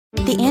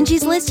The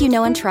Angie's List you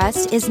know and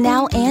trust is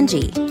now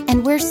Angie,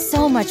 and we're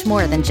so much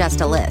more than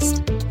just a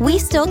list. We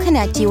still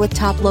connect you with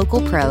top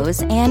local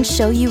pros and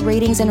show you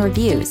ratings and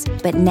reviews,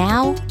 but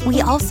now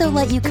we also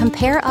let you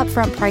compare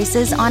upfront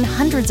prices on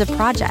hundreds of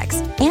projects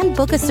and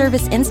book a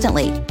service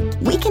instantly.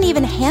 We can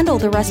even handle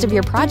the rest of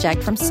your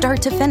project from start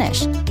to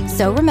finish.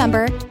 So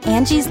remember,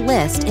 Angie's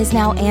List is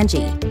now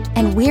Angie,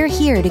 and we're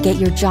here to get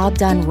your job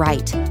done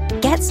right.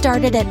 Get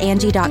started at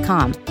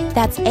Angie.com.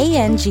 That's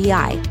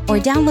ANGI, or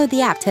download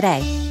the app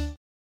today.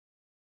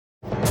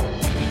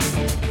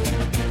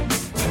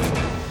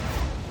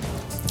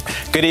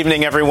 Good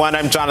evening, everyone.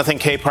 I'm Jonathan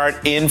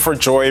Capehart in for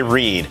Joy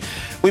Reid.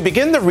 We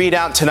begin the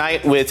ReidOut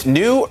tonight with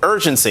new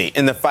urgency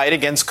in the fight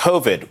against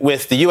COVID,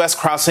 with the U.S.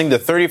 crossing the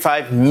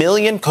 35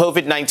 million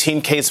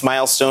COVID-19 case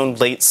milestone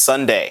late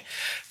Sunday.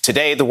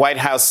 Today, the White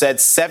House said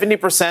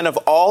 70% of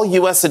all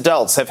U.S.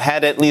 adults have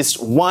had at least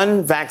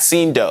one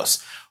vaccine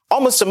dose,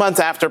 almost a month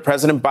after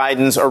President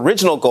Biden's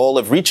original goal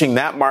of reaching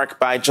that mark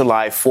by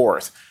July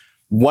 4th.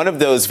 One of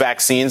those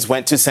vaccines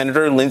went to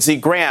Senator Lindsey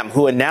Graham,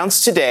 who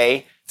announced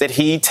today that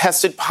he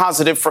tested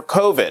positive for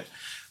COVID.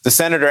 The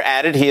senator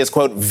added he is,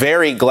 quote,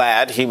 very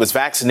glad he was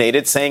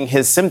vaccinated, saying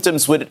his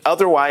symptoms would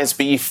otherwise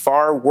be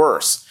far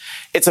worse.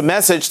 It's a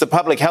message the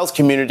public health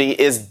community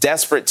is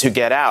desperate to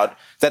get out,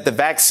 that the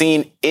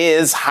vaccine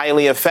is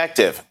highly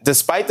effective,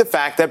 despite the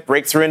fact that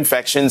breakthrough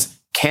infections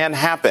can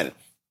happen.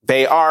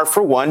 They are,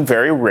 for one,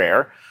 very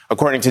rare.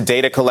 According to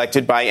data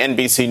collected by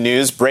NBC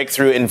News,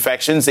 breakthrough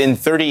infections in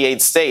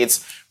 38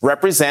 states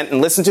represent,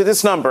 and listen to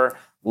this number,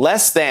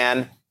 less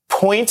than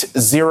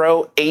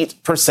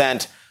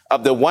 0.08%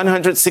 of the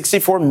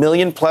 164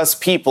 million plus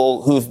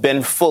people who've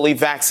been fully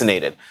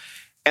vaccinated.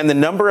 And the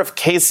number of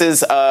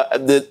cases,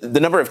 the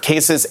number of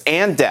cases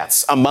and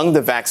deaths among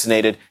the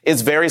vaccinated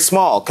is very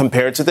small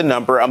compared to the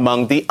number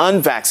among the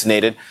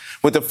unvaccinated,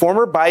 with the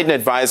former Biden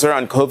advisor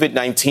on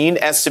COVID-19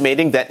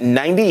 estimating that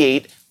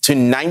 98 to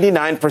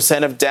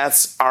 99% of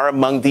deaths are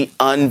among the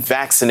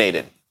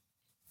unvaccinated.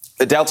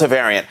 The Delta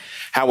variant,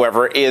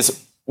 however,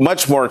 is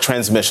much more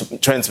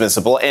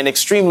transmissible and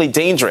extremely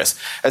dangerous,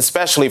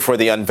 especially for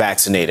the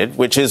unvaccinated,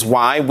 which is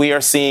why we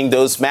are seeing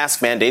those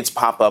mask mandates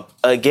pop up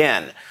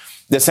again.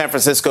 The San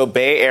Francisco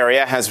Bay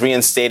Area has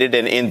reinstated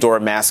an indoor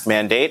mask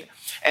mandate,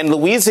 and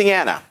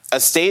Louisiana,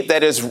 a state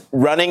that is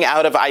running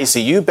out of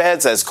ICU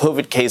beds as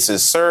COVID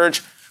cases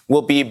surge,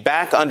 will be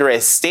back under a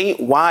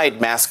statewide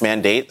mask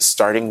mandate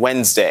starting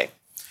Wednesday.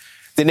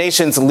 The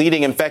nation's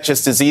leading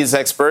infectious disease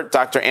expert,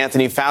 Dr.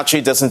 Anthony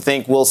Fauci, doesn't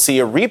think we'll see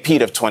a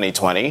repeat of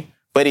 2020,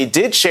 but he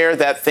did share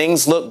that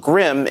things look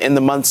grim in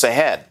the months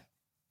ahead.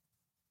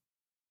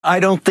 I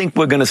don't think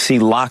we're going to see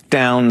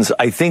lockdowns.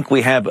 I think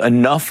we have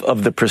enough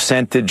of the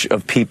percentage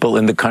of people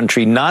in the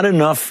country, not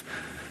enough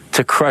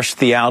to crush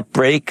the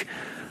outbreak,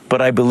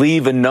 but I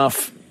believe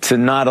enough to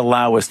not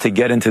allow us to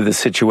get into the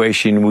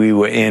situation we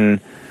were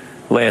in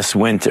last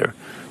winter.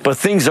 But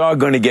things are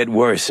going to get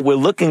worse. We're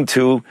looking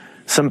to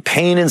some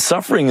pain and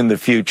suffering in the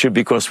future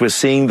because we're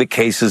seeing the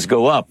cases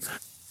go up.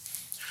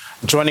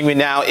 Joining me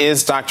now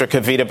is Dr.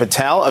 Kavita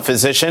Patel, a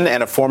physician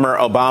and a former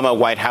Obama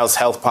White House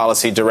health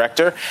policy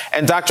director,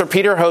 and Dr.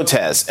 Peter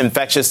Hotez,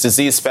 infectious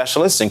disease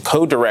specialist and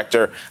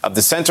co-director of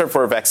the Center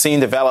for Vaccine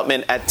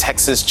Development at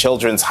Texas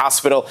Children's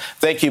Hospital.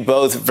 Thank you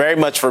both very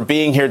much for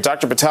being here.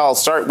 Dr. Patel, I'll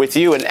start with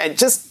you. And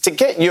just to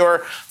get your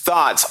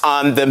thoughts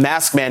on the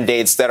mask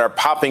mandates that are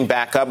popping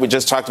back up. We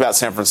just talked about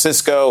San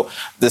Francisco,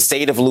 the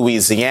state of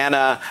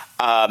Louisiana,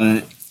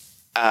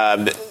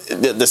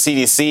 the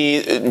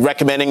CDC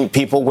recommending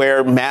people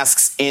wear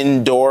masks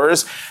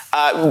indoors.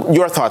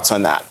 Your thoughts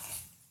on that?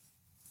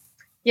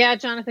 Yeah,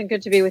 Jonathan,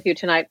 good to be with you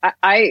tonight.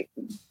 I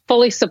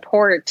fully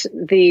support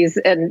these,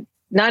 and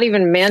not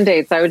even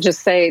mandates. I would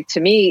just say, to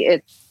me,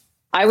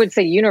 I would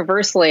say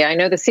universally, I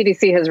know the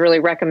CDC has really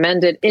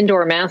recommended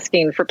indoor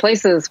masking for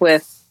places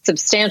with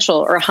substantial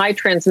or high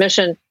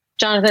transmission.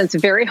 Jonathan, it's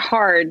very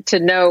hard to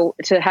know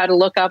how to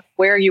look up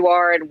where you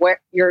are and where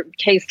your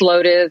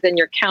caseload is in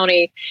your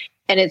county.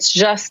 And it's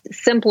just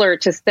simpler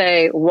to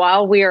say,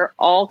 while we are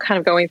all kind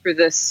of going through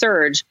this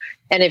surge,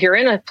 and if you're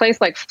in a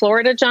place like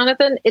Florida,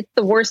 Jonathan, it's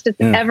the worst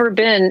it's ever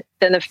been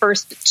than the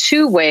first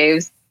two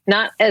waves,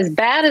 not as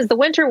bad as the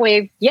winter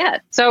wave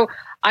yet. So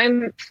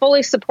I'm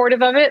fully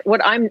supportive of it.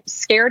 What I'm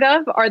scared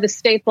of are the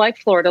states like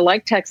Florida,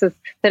 like Texas,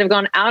 that have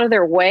gone out of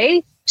their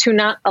way to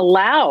not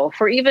allow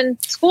for even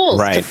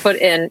schools to put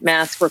in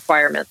mask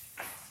requirements.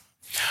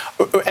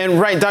 And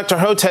Dr.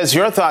 Hotez,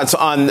 your thoughts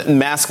on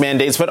mask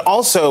mandates, but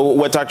also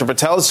what Dr.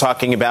 Patel is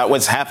talking about,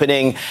 what's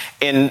happening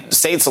in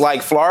states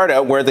like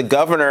Florida, where the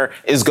governor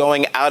is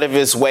going out of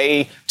his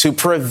way to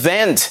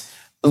prevent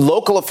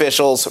local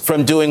officials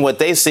from doing what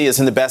they see as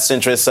in the best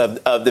interests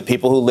of the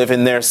people who live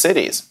in their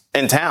cities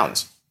and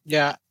towns.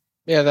 Yeah,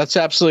 that's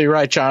absolutely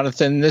right,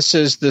 Jonathan. This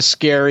is the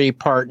scary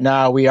part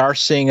now. We are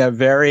seeing a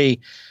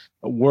very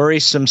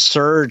worrisome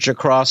surge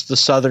across the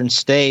southern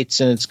states,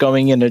 and it's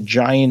going in a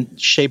giant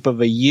shape of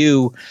a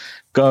U,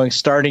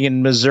 starting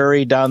in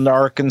Missouri down to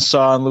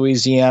Arkansas and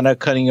Louisiana,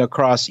 cutting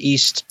across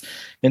east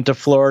into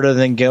Florida,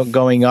 then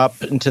going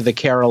up into the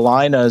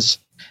Carolinas.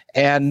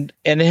 And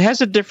it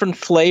has a different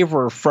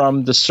flavor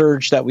from the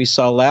surge that we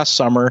saw last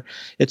summer.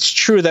 It's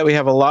true that we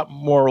have a lot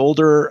more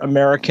older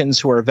Americans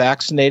who are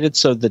vaccinated,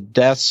 so the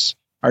deaths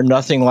are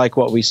nothing like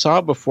what we saw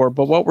before.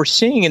 But what we're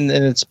seeing in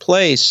its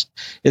place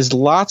is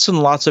lots and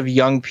lots of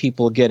young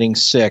people getting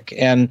sick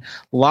and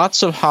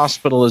lots of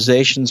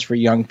hospitalizations for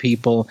young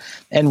people.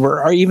 And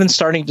we're even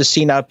starting to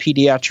see now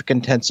pediatric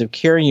intensive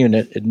care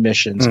unit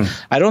admissions.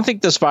 I don't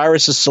think this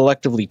virus is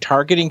selectively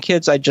targeting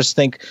kids. I just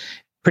think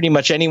pretty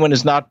much anyone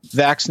who's not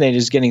vaccinated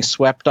is getting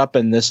swept up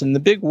in this. And the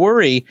big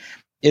worry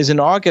is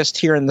in August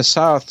here in the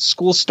South,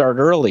 schools start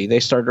early. They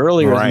start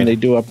earlier than they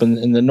do up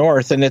in the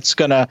North. And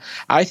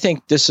I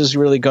think this is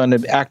really going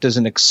to act as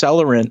an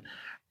accelerant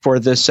for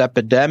this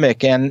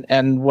epidemic.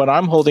 And what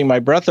I'm holding my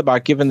breath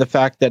about, given the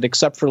fact that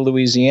except for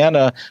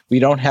Louisiana, we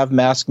don't have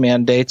mask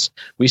mandates.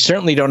 We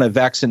certainly don't have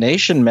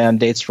vaccination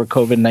mandates for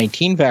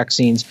COVID-19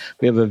 vaccines.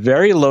 We have a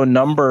very low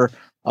number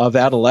of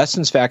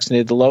adolescents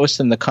vaccinated, the lowest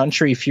in the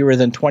country. Fewer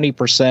than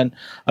 20%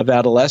 of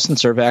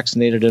adolescents are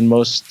vaccinated in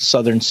most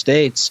southern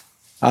states.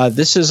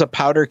 This is a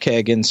powder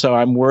keg, and so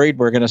I'm worried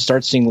we're going to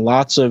start seeing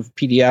lots of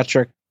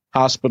pediatric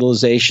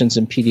hospitalizations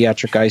and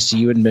pediatric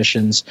ICU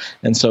admissions,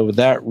 and so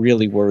that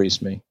really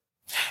worries me.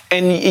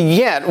 And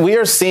yet we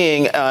are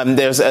seeing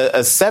there's a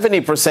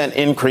 70%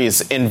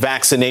 increase in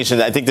vaccination.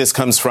 I think this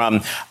comes from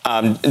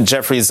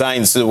Jeffrey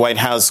Zients, the White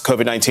House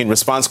COVID-19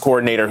 response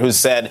coordinator, who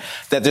said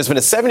that there's been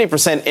a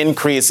 70%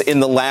 increase in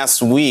the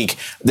last week,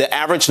 the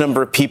average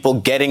number of people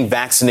getting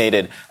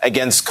vaccinated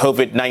against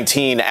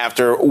COVID-19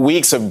 after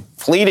weeks of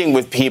pleading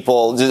with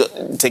people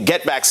to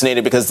get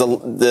vaccinated because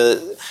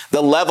the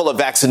level of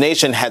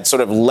vaccination had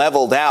sort of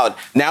leveled out.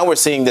 Now we're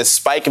seeing this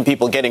spike in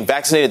people getting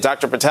vaccinated.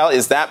 Dr. Patel,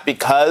 is that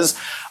because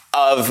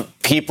of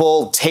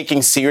people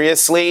taking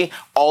seriously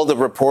all the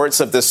reports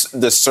of the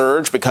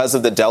surge because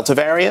of the Delta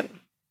variant?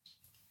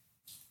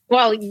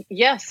 Well,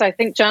 yes, I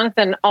think,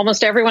 Jonathan,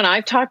 almost everyone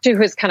I've talked to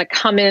who's kind of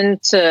come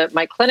into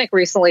my clinic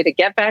recently to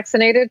get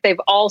vaccinated, they've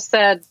all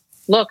said,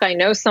 look, I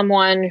know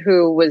someone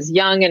who was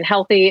young and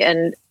healthy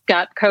and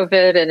got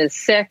COVID and is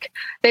sick.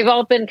 They've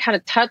all been kind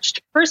of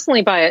touched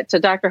personally by it. To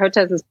Dr.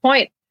 Hotez's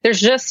point, there's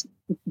just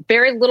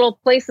very little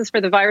places for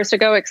the virus to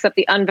go except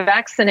the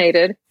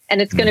unvaccinated.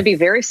 And it's going to be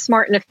very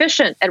smart and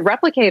efficient at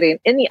replicating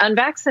in the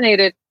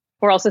unvaccinated.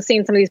 We're also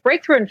seeing some of these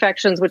breakthrough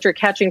infections, which are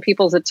catching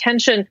people's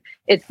attention.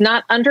 It's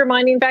not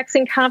undermining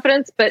vaccine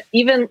confidence, but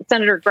even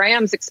Senator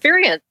Graham's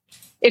experience,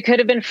 it could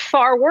have been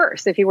far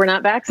worse if he were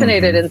not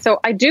vaccinated. And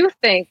so I do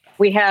think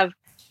we have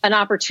an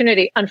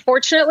opportunity.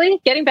 Unfortunately,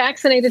 getting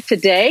vaccinated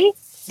today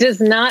does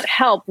not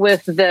help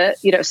with the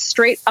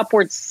straight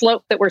upward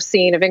slope that we're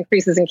seeing of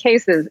increases in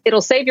cases.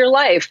 It'll save your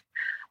life,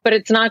 but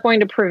it's not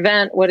going to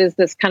prevent what is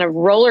this kind of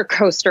roller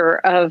coaster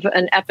of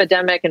an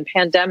epidemic and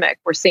pandemic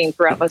we're seeing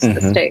throughout most of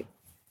the state.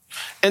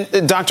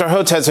 And Dr.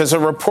 Hotez, there's a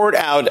report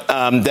out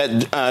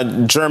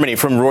that Germany,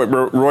 from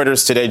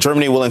Reuters today,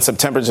 Germany will in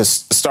September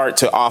just start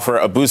to offer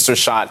a booster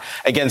shot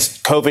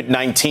against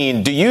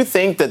COVID-19. Do you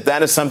think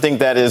that is something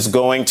that is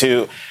going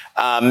to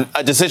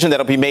a decision that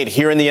will be made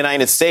here in the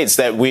United States,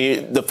 that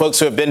the folks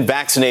who have been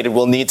vaccinated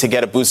will need to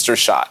get a booster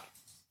shot?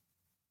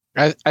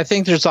 I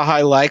think there's a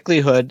high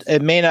likelihood.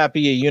 It may not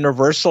be a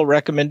universal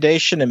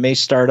recommendation. It may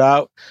start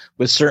out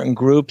with certain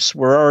groups.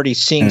 We're already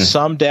seeing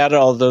some data,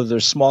 although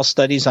there's small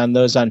studies on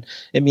those on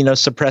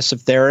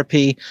immunosuppressive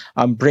therapy,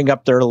 bring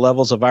up their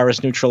levels of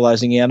virus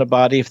neutralizing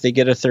antibody if they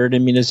get a third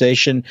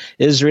immunization.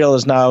 Israel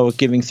is now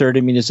giving third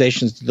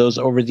immunizations to those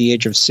over the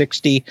age of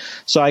 60.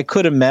 So I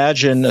could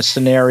imagine a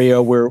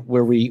scenario where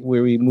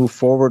we move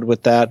forward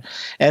with that.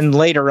 And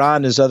later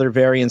on, as other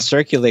variants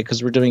circulate,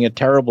 because we're doing a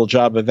terrible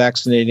job of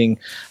vaccinating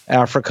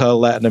Africa,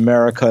 Latin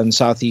America, and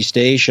Southeast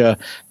Asia,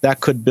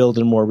 that could build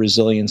in more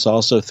resilience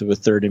also through a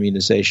third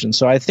immunization.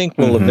 So I think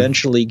we'll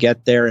eventually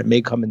get there. It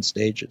may come in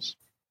stages.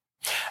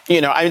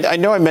 I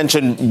know I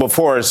mentioned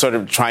before sort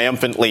of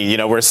triumphantly,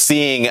 we're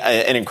seeing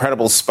an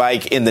incredible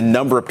spike in the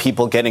number of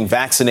people getting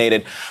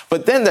vaccinated.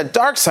 But then the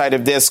dark side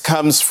of this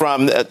comes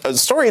from a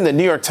story in the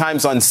New York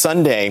Times on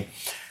Sunday,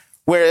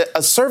 where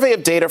a survey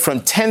of data from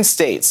 10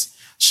 states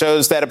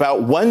shows that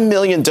about 1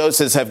 million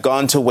doses have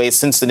gone to waste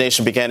since the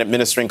nation began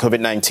administering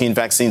COVID-19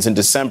 vaccines in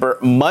December.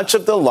 Much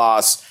of the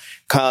loss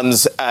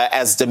comes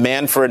as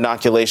demand for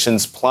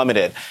inoculations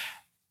plummeted.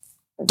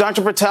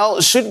 Dr.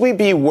 Patel, should we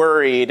be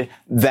worried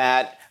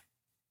that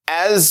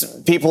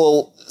as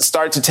people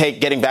start to take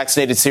getting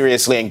vaccinated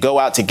seriously and go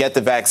out to get the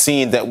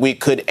vaccine, that we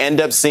could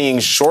end up seeing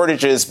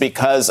shortages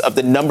because of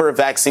the number of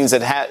vaccines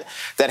that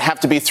have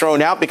to be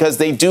thrown out because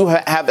they do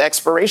have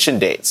expiration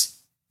dates?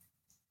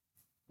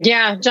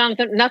 Yeah,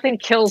 Jonathan, nothing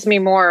kills me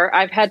more.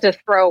 I've had to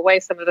throw away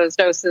some of those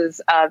doses,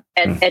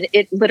 and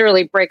it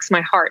literally breaks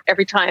my heart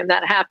every time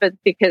that happens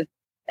because,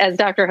 as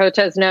Dr.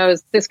 Hotez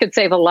knows, this could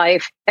save a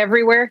life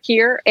everywhere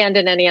here and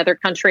in any other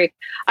country.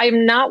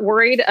 I'm not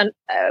worried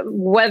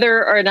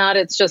whether or not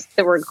it's just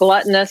that we're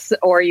gluttonous,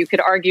 or you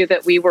could argue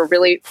that we were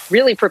really,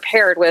 really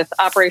prepared with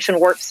Operation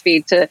Warp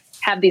Speed to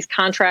have these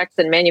contracts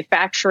and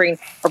manufacturing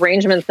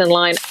arrangements in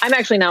line. I'm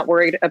actually not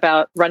worried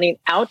about running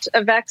out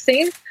of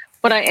vaccine.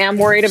 What I am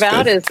worried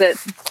about is that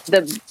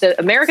the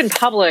American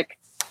public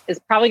is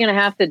probably going to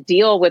have to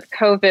deal with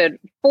COVID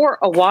for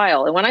a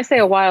while. And when I say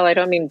a while, I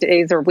don't mean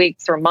days or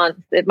weeks or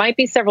months. It might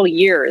be several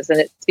years. And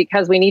it's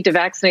because we need to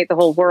vaccinate the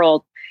whole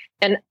world.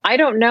 And I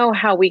don't know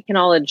how we can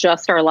all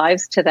adjust our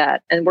lives to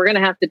that. And we're going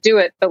to have to do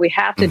it, but we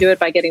have to do it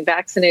by getting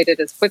vaccinated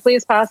as quickly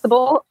as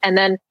possible. And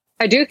then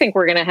I do think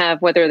we're going to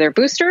have, whether they're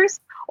boosters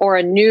or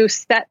a new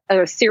set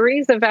or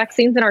series of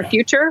vaccines in our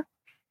future,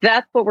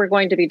 that's what we're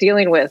going to be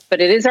dealing with.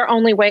 But it is our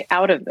only way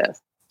out of this.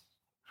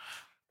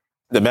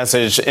 The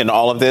message in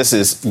all of this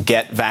is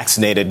get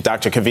vaccinated.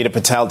 Dr. Kavita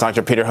Patel,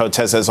 Dr. Peter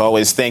Hotez, as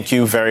always, thank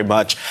you very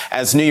much.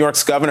 As New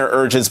York's governor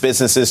urges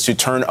businesses to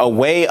turn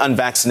away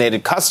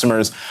unvaccinated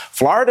customers,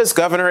 Florida's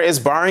governor is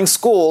barring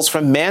schools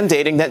from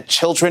mandating that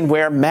children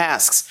wear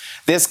masks.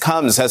 This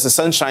comes as the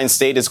Sunshine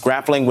State is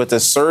grappling with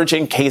the surge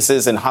in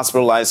cases in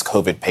hospitalized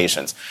COVID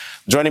patients.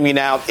 Joining me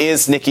now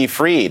is Nikki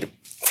Fried,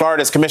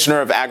 Florida's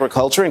Commissioner of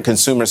Agriculture and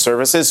Consumer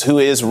Services, who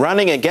is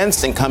running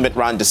against incumbent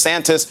Ron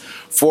DeSantis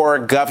for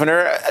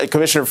governor.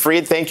 Commissioner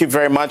Fried, thank you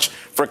very much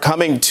for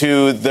coming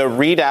to the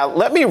ReidOut.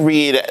 Let me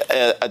read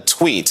a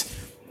tweet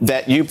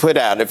that you put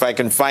out, if I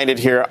can find it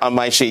here on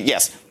my sheet.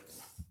 Yes,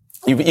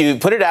 you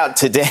put it out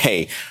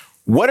today.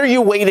 What are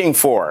you waiting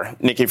for?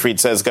 Nikki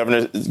Fried says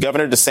Governor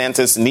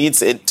DeSantis needs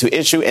to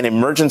issue an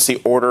emergency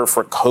order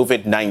for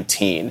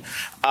COVID-19.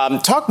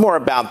 Talk more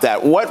about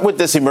that. What would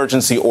this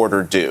emergency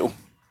order do?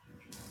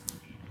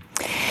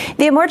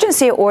 The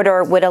emergency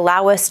order would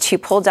allow us to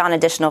pull down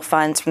additional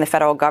funds from the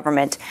federal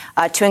government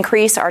to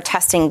increase our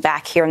testing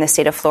back here in the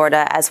state of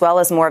Florida, as well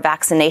as more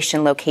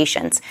vaccination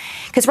locations.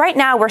 Because right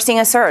now we're seeing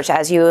a surge,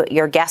 as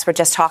your guests were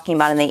just talking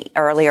about in the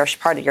earlier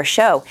part of your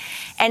show.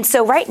 And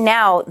so right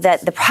now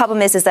that the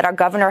problem is that our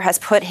governor has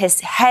put his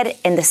head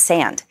in the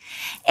sand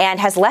and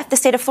has left the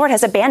state of Florida,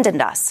 has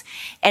abandoned us.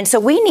 And so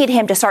we need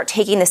him to start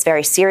taking this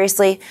very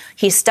seriously.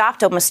 He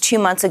stopped almost 2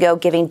 months ago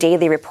giving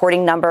daily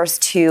reporting numbers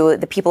to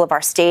the people of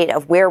our state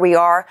of where we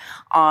are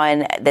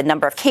on the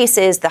number of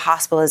cases, the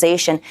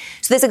hospitalization.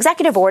 So this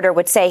executive order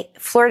would say,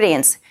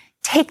 Floridians,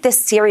 take this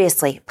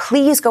seriously.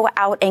 Please go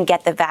out and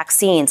get the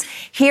vaccines.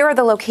 Here are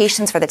the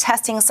locations for the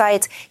testing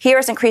sites.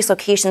 Here's increased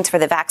locations for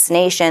the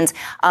vaccinations.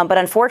 But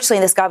unfortunately,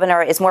 this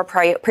governor is more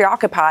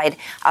preoccupied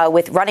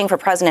with running for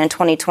president in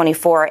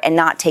 2024 and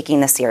not taking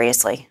this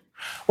seriously.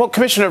 Well,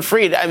 Commissioner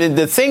Fried, I mean,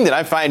 the thing that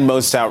I find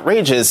most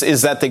outrageous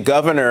is that the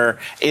governor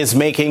is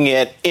making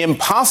it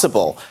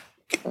impossible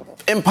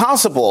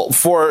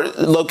for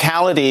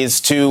localities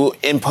to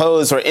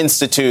impose or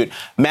institute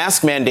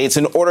mask mandates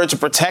in order to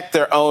protect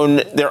their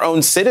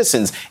own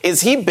citizens. Is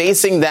he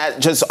basing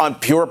that just on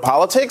pure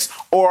politics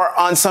or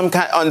on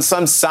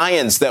some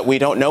science that we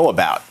don't know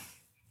about?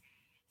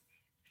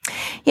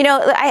 You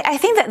know, I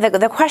think that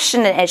the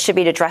question it should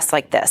be addressed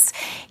like this.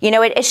 You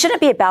know, it shouldn't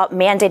be about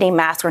mandating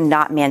masks or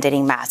not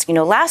mandating masks. You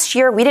know, last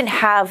year we didn't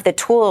have the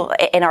tool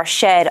in our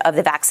shed of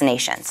the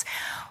vaccinations.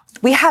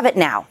 We have it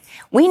now.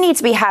 We need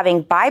to be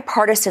having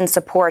bipartisan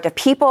support of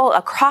people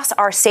across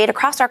our state,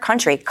 across our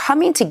country,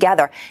 coming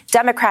together,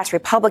 Democrats,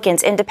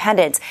 Republicans,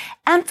 independents,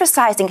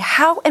 emphasizing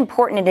how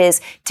important it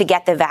is to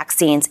get the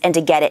vaccines and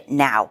to get it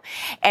now.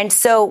 And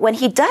so when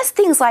he does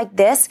things like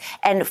this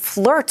and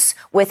flirts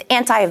with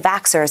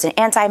anti-vaxxers and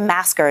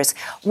anti-maskers,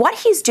 what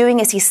he's doing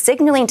is he's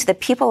signaling to the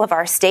people of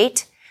our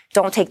state,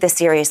 don't take this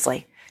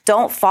seriously.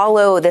 Don't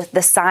follow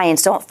the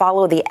science. Don't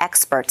follow the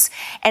experts.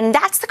 And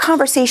that's the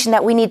conversation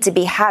that we need to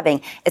be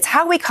having. It's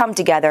how we come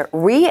together,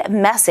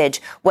 re-message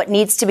what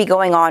needs to be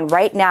going on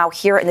right now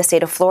here in the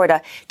state of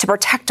Florida to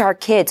protect our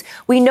kids.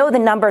 We know the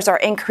numbers are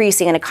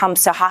increasing when it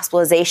comes to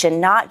hospitalization,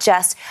 not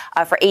just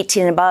for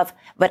 18 and above,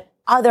 but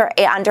other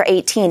under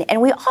 18.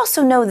 And we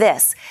also know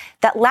this,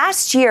 that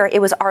last year it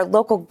was our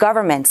local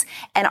governments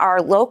and our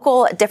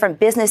local different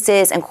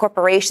businesses and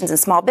corporations and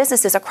small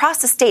businesses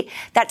across the state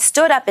that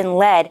stood up and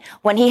led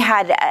when he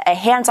had a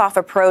hands-off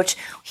approach.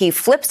 He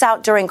flips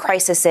out during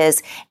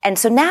crises. And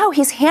so now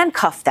he's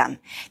handcuffed them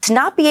to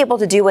not be able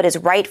to do what is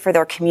right for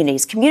their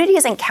communities.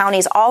 Communities and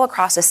counties all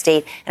across the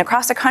state and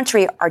across the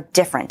country are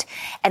different.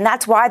 And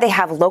that's why they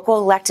have local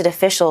elected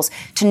officials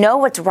to know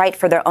what's right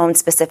for their own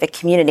specific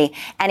community.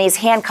 And he's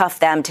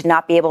handcuffed them to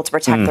not be able to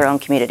protect their own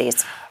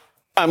communities.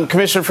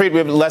 Commissioner Fried, we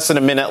have less than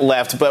a minute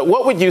left, but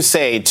what would you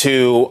say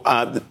to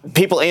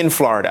people in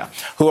Florida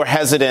who are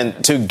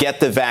hesitant to get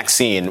the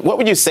vaccine? What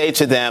would you say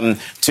to them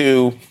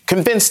to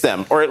convince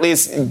them or at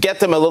least get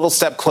them a little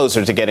step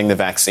closer to getting the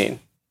vaccine?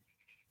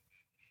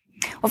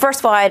 Well, first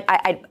of all,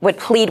 I would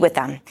plead with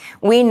them.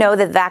 We know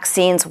that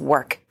vaccines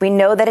work. We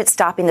know that it's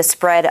stopping the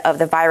spread of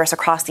the virus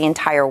across the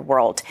entire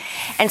world.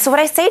 And so what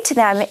I say to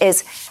them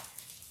is,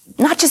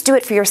 not just do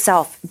it for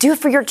yourself, do it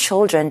for your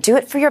children, do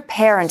it for your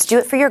parents, do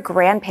it for your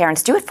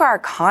grandparents, do it for our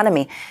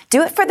economy,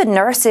 do it for the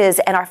nurses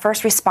and our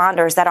first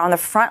responders that are on the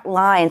front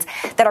lines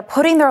that are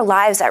putting their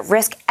lives at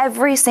risk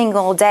every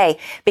single day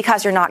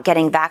because you're not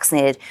getting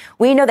vaccinated.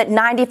 We know that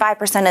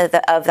 95%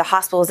 of the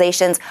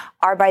hospitalizations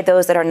are by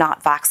those that are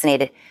not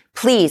vaccinated.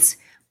 Please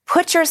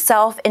put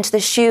yourself into the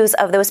shoes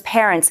of those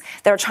parents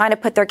that are trying to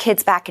put their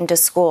kids back into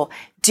school.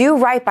 Do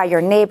right by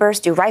your neighbors.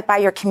 Do right by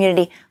your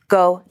community.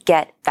 Go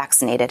get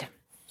vaccinated.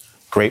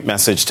 Great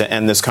message to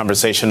end this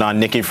conversation on.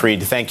 Nikki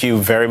Fried, thank you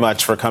very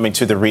much for coming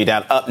to the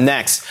ReidOut. Up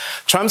next,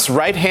 Trump's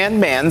right-hand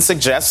man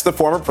suggests the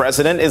former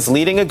president is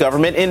leading a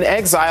government in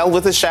exile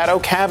with a shadow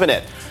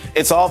cabinet.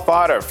 It's all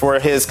fodder for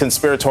his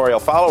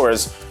conspiratorial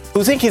followers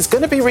who think he's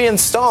going to be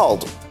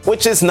reinstalled,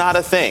 which is not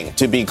a thing,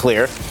 to be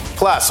clear.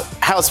 Plus,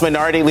 House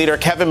Minority Leader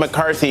Kevin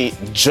McCarthy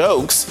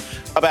jokes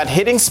about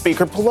hitting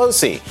Speaker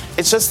Pelosi.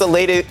 It's just the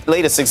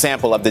latest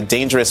example of the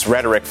dangerous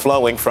rhetoric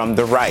flowing from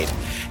the right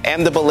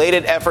and the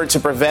belated effort to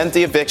prevent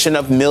the eviction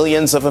of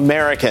millions of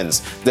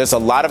Americans. There's a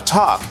lot of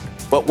talk,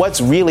 but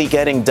what's really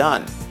getting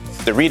done?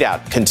 The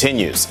ReidOut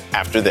continues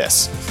after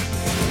this.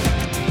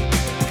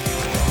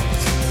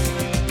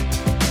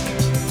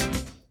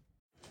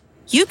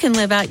 You can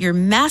live out your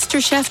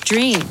MasterChef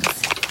dreams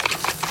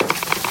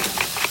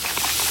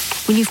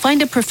when you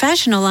find a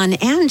professional on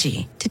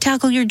Angie to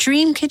tackle your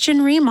dream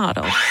kitchen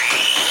remodel.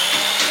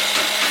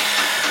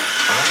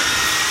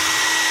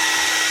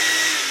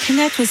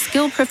 Connect with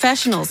skilled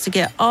professionals to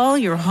get all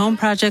your home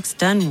projects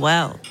done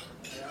well.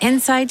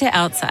 Inside to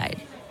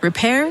outside,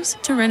 repairs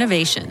to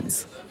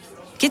renovations.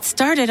 Get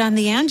started on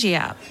the Angie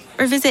app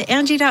or visit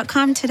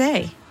Angie.com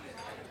today.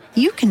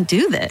 You can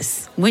do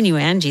this when you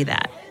Angie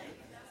that.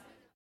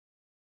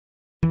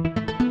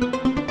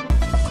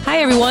 Hi,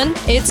 everyone.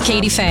 It's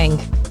Katie Fang.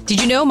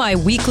 Did you know my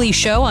weekly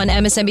show on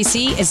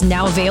MSNBC is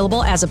now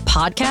available as a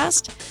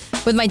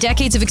podcast? With my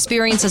decades of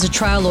experience as a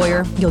trial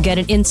lawyer, you'll get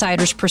an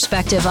insider's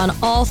perspective on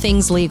all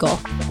things legal.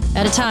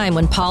 At a time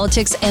when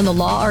politics and the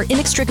law are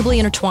inextricably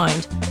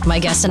intertwined, my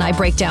guests and I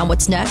break down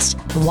what's next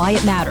and why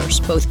it matters,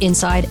 both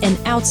inside and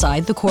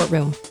outside the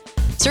courtroom.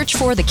 Search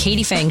for The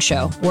Katie Fang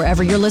Show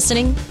wherever you're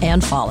listening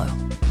and follow.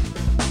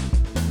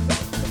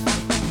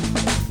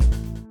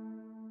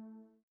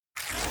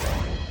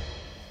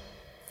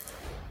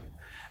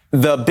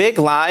 The big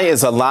lie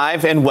is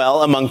alive and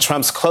well among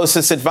Trump's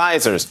closest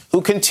advisors, who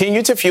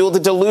continue to fuel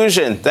the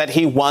delusion that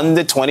he won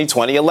the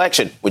 2020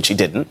 election, which he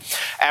didn't.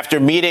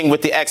 After meeting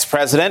with the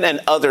ex-president and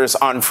others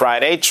on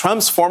Friday,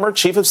 Trump's former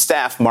chief of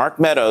staff, Mark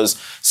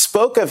Meadows,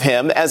 spoke of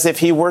him as if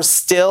he were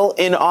still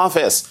in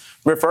office,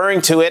 referring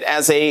to it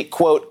as a,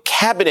 quote,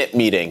 cabinet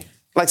meeting,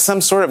 like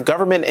some sort of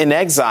government in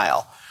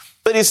exile.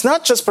 But he's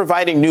not just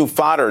providing new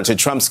fodder to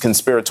Trump's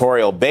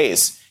conspiratorial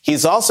base.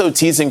 He's also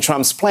teasing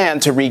Trump's plan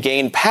to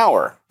regain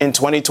power in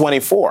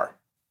 2024.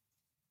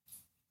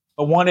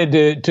 I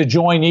wanted to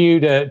join you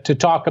to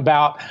talk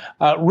about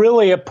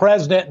really a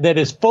president that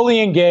is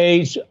fully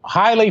engaged,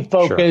 highly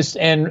focused,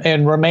 sure,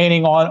 and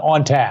remaining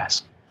on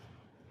task.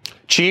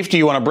 Chief, do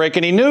you want to break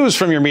any news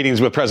from your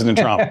meetings with President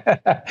Trump?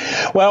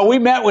 Well, we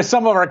met with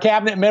some of our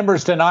cabinet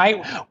members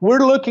tonight. We're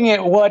looking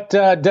at what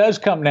does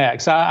come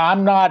next.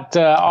 I'm not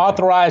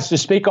authorized to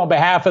speak on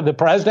behalf of the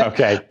president.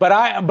 Okay. But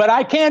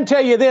I can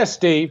tell you this,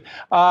 Steve.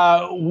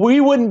 We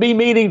wouldn't be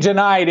meeting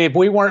tonight if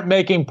we weren't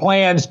making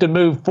plans to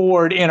move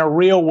forward in a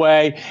real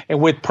way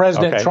and with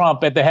President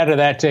Trump at the head of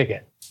that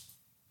ticket.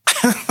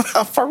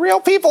 For real,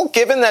 people,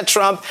 given that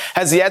Trump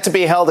has yet to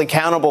be held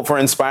accountable for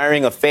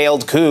inspiring a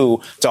failed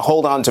coup to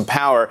hold on to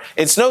power,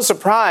 it's no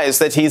surprise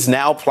that he's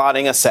now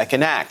plotting a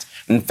second act.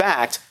 In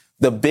fact,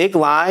 the big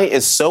lie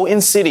is so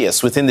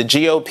insidious within the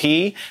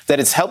GOP that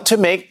it's helped to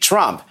make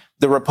Trump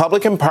the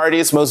Republican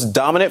Party's most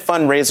dominant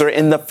fundraiser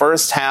in the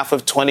first half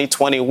of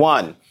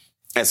 2021.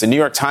 As the New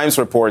York Times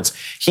reports,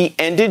 he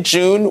ended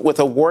June with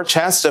a war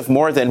chest of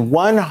more than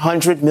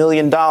 $100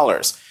 million.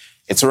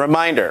 It's a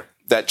reminder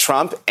that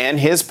Trump and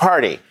his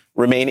party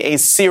remain a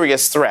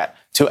serious threat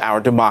to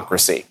our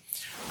democracy.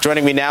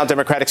 Joining me now,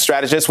 Democratic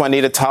strategist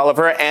Juanita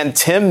Tolliver and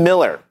Tim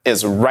Miller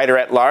is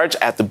writer-at-large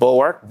at The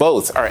Bulwark.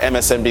 Both are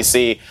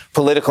MSNBC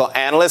political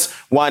analysts.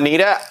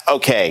 Juanita,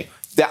 okay,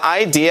 the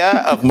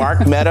idea of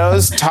Mark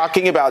Meadows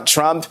talking about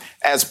Trump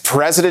as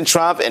President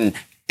Trump and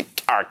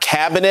our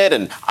cabinet,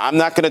 and I'm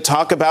not going to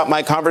talk about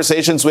my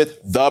conversations with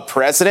the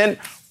president.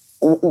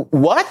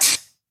 What?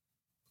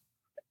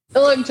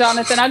 Look,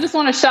 Jonathan, I just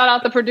want to shout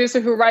out the producer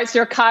who writes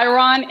your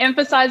Chiron,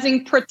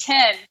 emphasizing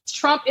pretend.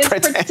 Trump is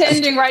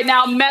pretending right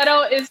now.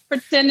 Meadows is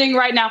pretending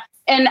right now.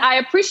 And I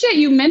appreciate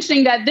you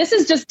mentioning that this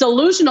is just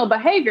delusional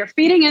behavior,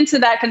 feeding into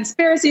that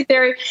conspiracy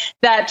theory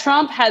that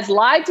Trump has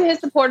lied to his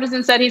supporters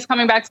and said he's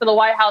coming back to the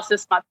White House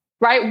this month.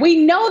 Right? We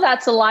know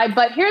that's a lie,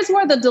 but here's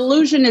where the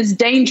delusion is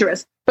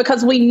dangerous,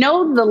 because we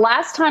know the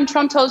last time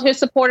Trump told his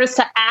supporters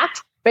to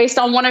act based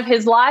on one of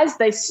his lies,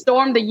 they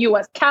stormed the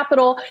U.S.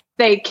 Capitol.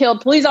 They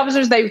killed police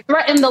officers. They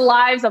threatened the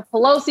lives of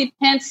Pelosi,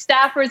 Pence,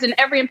 staffers, and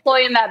every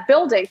employee in that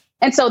building.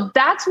 And so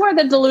that's where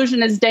the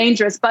delusion is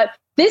dangerous. But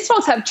these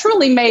folks have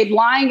truly made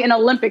lying an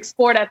Olympic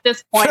sport at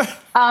this point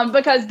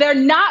because they're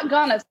not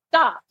going to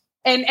stop.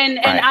 And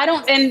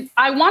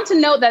I want to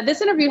note that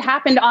this interview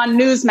happened on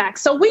Newsmax.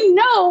 So we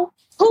know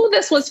who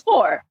this was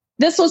for.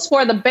 This was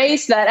for the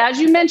base that, as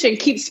you mentioned,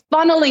 keeps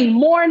funneling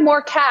more and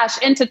more cash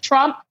into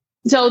Trump,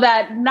 so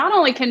that not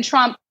only can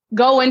Trump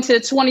go into the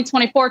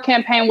 2024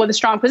 campaign with a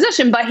strong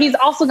position, but he's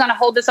also going to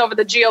hold this over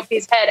the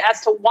GOP's head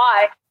as to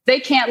why they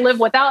can't live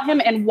without him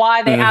and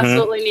why they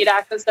absolutely need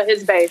access to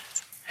his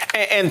base.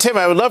 And Tim,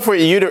 I would love for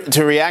you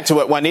to react to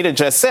what Juanita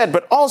just said,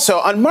 but also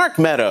on Mark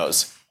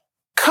Meadows.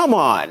 Come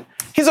on.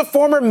 He's a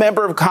former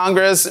member of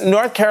Congress,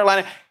 North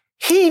Carolina.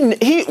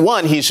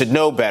 He should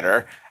know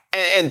better.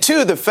 And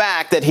two, the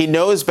fact that he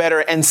knows better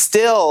and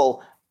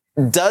still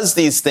does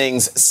these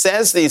things,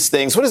 says these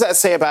things. What does that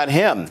say about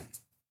him?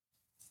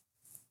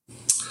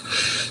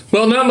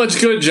 Well, not much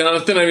good,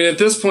 Jonathan. I mean, at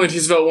this point,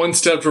 he's about one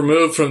step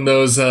removed from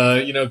those,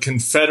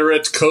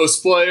 Confederate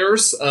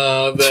cosplayers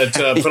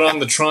that put on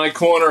the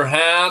tricorner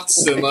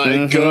hats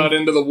and go out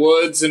into the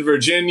woods in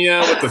Virginia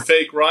with the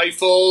fake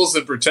rifles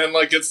and pretend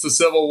like it's the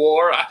Civil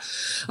War.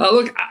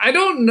 Look, I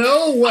don't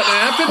know what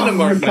happened to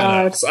Mark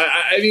Meadows.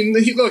 I mean,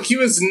 he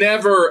was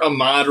never a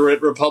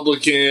moderate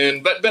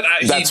Republican, but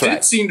he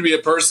did seem to be a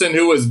person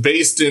who was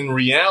based in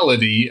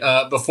reality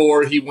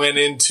before he went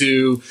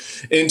into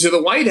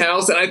the White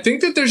House. And I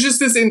think that there's just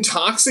this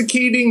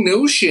intoxicating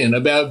notion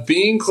about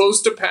being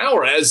close to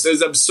power. As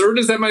absurd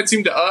as that might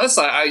seem to us,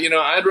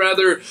 I'd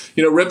rather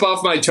rip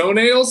off my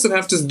toenails than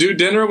have to do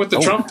dinner with the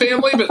Trump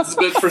family. But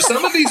for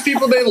some of these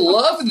people, they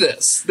love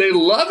this. They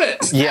love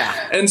it.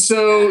 Yeah. And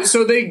so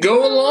they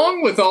go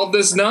along with all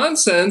this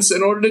nonsense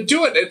in order to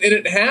do it. And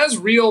it has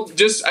real.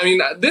 This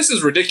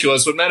is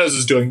ridiculous what Meadows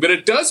is doing, but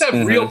it does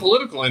have real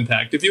political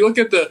impact. If you look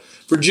at the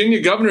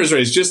Virginia governor's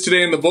race just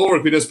today in the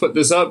Bulwark, we just put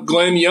this up.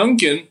 Glenn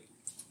Youngkin,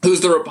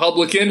 who's the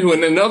Republican, who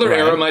in another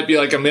era might be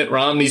like a Mitt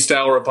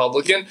Romney-style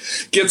Republican,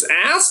 gets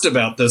asked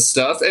about this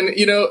stuff and,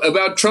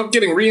 about Trump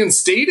getting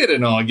reinstated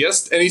in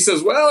August. And he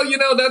says, well,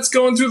 that's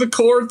going through the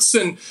courts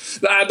and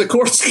the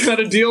courts got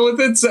to deal with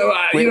it. So,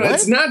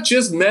 it's not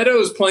just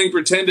Meadows playing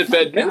pretend at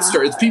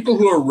Bedminster. It's people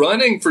who are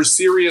running for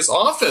serious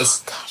office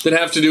that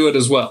have to do it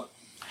as well.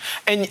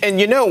 And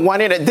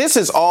Juanita, this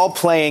is all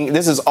playing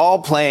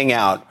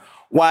out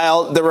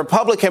while the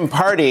Republican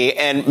Party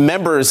and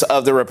members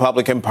of the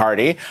Republican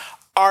Party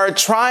are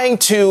trying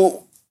to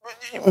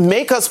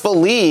make us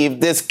believe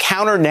this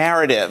counter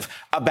narrative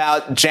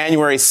about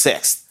January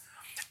 6th,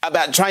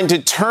 about trying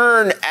to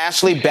turn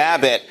Ashley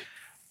Babbitt,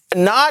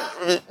 not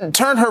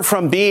turn her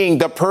from being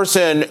the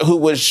person who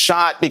was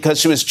shot because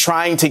she was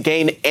trying to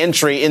gain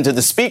entry into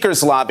the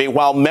speaker's lobby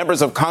while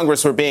members of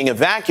Congress were being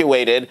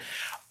evacuated,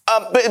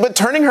 but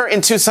turning her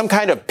into some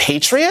kind of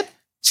patriot.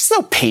 She's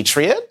no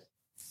patriot.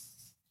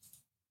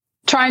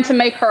 Trying to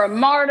make her a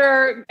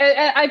martyr.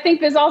 I think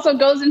this also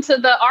goes into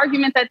the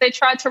argument that they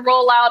tried to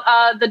roll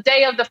out the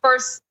day of the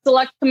first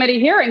select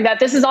committee hearing, that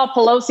this is all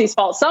Pelosi's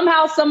fault.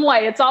 Somehow, some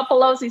way, it's all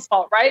Pelosi's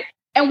fault, right?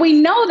 And we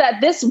know that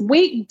this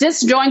weak,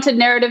 disjointed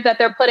narrative that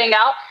they're putting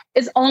out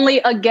is only,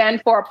 again,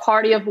 for a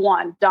party of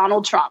one,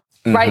 Donald Trump,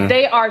 right?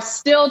 They are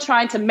still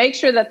trying to make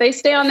sure that they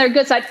stay on their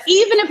good side,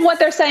 even if what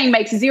they're saying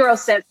makes zero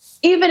sense,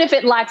 even if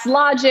it lacks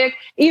logic,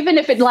 even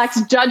if it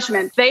lacks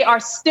judgment. They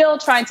are still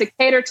trying to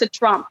cater to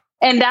Trump.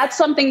 And that's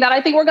something that I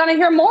think we're going to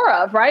hear more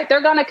of, right?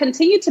 They're going to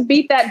continue to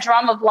beat that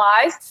drum of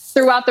lies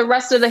throughout the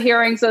rest of the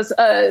hearings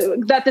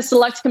that the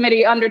Select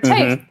Committee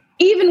undertakes,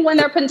 even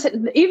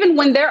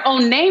when their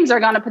own names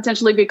are going to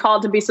potentially be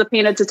called to be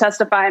subpoenaed to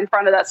testify in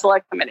front of that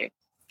Select Committee.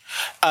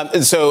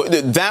 So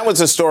that was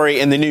a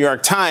story in the New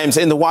York Times.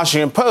 In the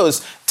Washington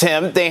Post,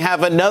 Tim, they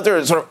have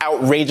another sort of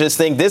outrageous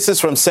thing. This is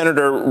from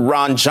Senator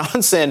Ron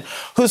Johnson,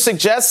 who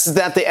suggests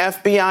that the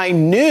FBI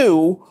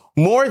knew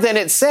more than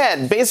it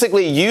said,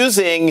 basically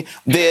using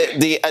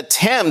the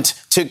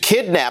attempt to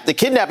kidnap, the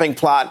kidnapping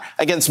plot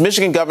against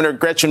Michigan Governor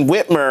Gretchen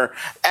Whitmer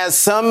as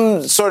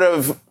some sort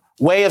of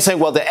way of saying,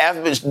 well, the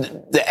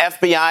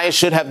FBI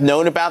should have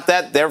known about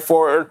that.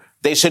 Therefore,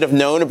 they should have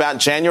known about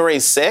January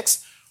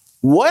 6th.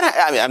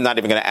 I'm not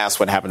even going to ask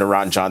what happened to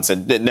Ron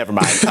Johnson. Never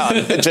mind.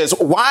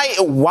 Just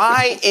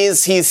why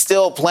is he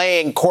still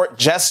playing court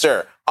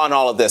jester on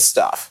all of this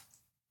stuff?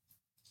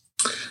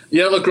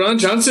 Yeah, look, Ron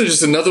Johnson is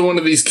just another one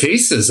of these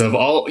cases of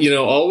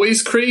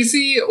always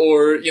crazy,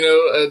 or,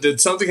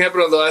 did something happen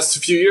over the last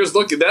few years?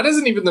 Look, that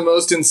isn't even the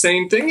most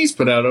insane thing he's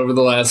put out over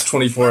the last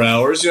 24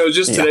 hours.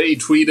 Today he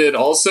tweeted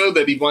also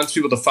that he wants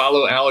people to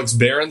follow Alex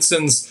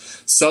Berenson's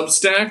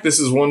Substack. This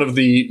is one of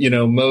the,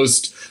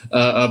 most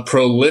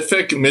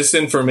prolific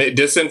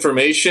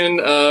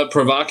disinformation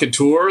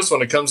provocateurs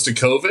when it comes to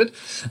COVID.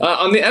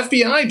 On the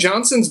FBI,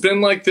 Johnson's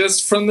been like this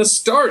from the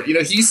start.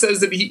 He says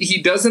that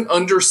he doesn't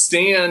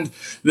understand,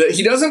 that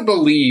he doesn't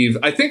believe.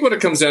 I think what it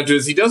comes down to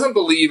is he doesn't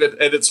believe at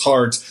its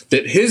heart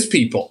that his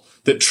people,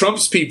 that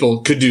Trump's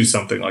people could do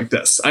something like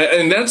this.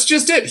 And that's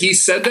just it. He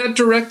said that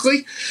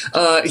directly.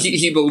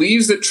 He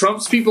believes that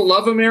Trump's people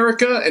love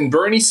America and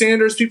Bernie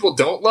Sanders' people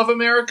don't love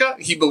America.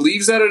 He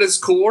believes that at his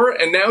core.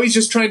 And now he's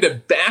just trying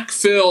to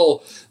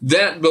backfill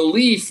that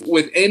belief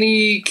with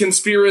any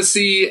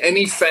conspiracy,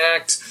 any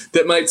fact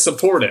that might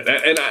support it.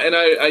 And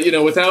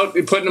I without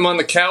putting him on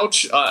the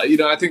couch,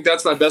 I think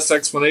that's my best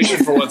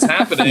explanation for what's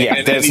happening.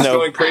 And he's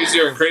going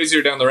crazier and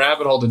crazier down the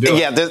rabbit hole to do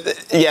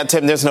it.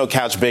 Tim, there's no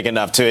couch big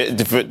enough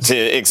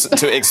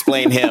to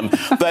explain him.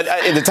 But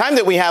in the time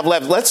that we have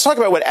left, let's talk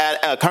about what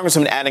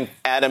Congressman Adam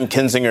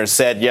Kinzinger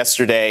said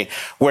yesterday,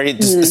 where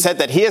he said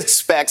that he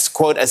expects,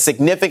 quote, a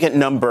significant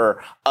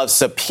number of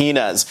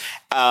subpoenas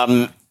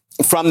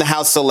from the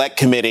House Select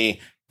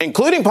Committee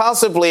including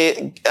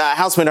possibly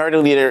House Minority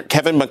Leader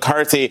Kevin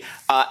McCarthy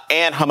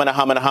and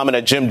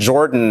Hamana Jim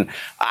Jordan.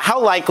 How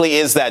likely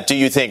is that, do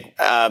you think,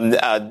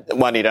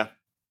 Juanita?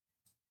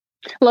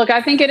 Look,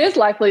 I think it is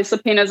likely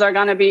subpoenas are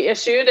going to be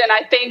issued, and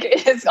I think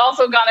it's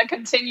also going to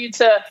continue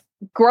to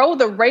grow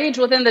the rage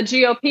within the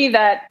GOP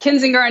that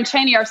Kinzinger and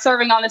Cheney are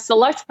serving on the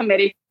select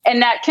committee,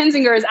 and that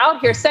Kinzinger is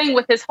out here saying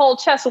with his whole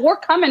chest, we're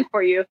coming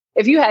for you.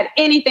 If you had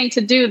anything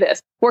to do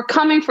this, we're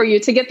coming for you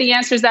to get the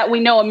answers that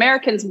we know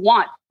Americans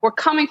want. We're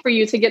coming for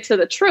you to get to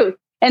the truth.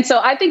 And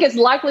so I think it's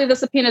likely the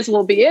subpoenas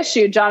will be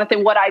issued,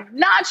 Jonathan. What I'm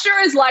not sure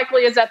is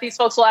likely is that these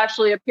folks will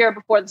actually appear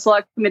before the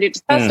select committee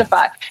to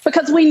testify,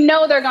 because we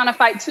know they're going to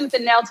fight tooth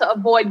and nail to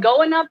avoid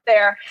going up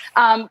there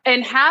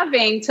and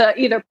having to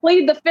either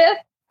plead the fifth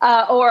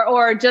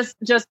or just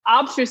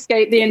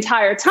obfuscate the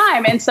entire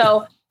time. And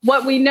so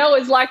what we know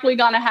is likely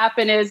going to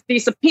happen is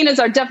these subpoenas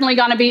are definitely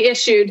going to be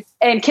issued.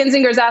 And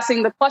Kinzinger's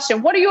asking the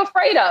question, what are you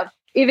afraid of?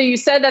 Either you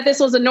said that this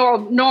was a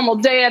normal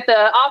day at the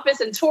office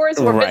and tourists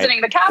were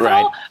visiting the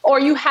Capitol, or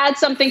you had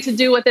something to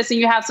do with this and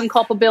you have some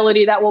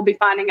culpability that we'll be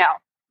finding out.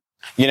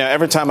 You know,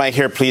 every time I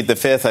hear plead the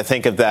fifth, I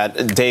think of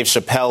that Dave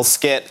Chappelle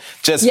skit.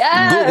 Just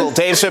Google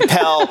Dave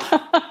Chappelle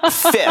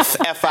fifth,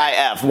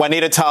 F-I-F.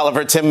 Juanita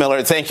Tolliver, Tim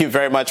Miller, thank you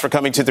very much for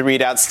coming to the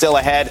ReidOut. Still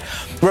ahead,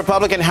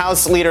 Republican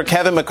House Leader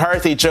Kevin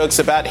McCarthy jokes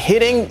about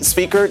hitting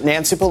Speaker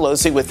Nancy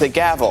Pelosi with the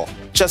gavel.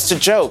 Just a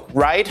joke,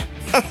 right?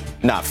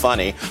 Not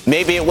funny.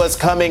 Maybe it was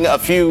coming a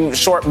few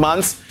short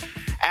months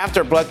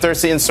after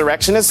bloodthirsty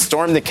insurrectionists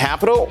stormed the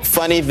Capitol.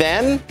 Funny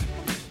then,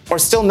 or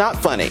still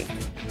not funny?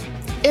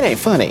 It ain't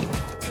funny.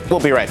 We'll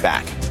be right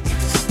back.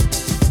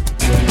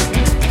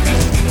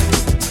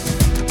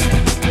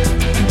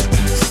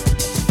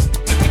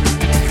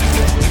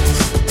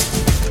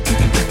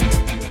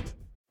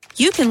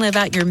 You can live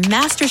out your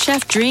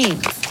MasterChef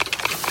dreams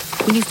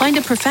when you find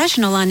a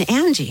professional on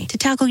Angie to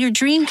tackle your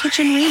dream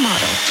kitchen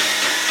remodel.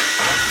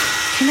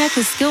 Connect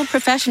with skilled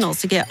professionals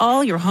to get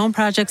all your home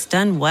projects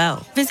done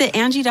well. Visit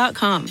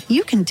Angie.com.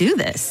 You can do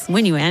this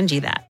when you Angie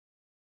that.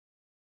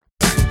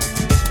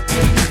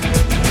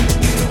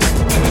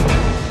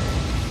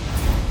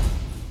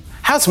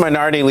 House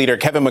Minority Leader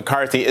Kevin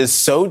McCarthy is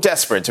so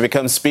desperate to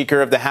become Speaker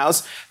of the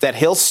House that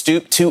he'll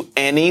stoop to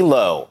any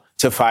low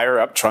to fire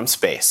up Trump's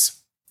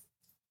base.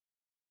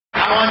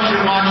 I want you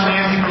to watch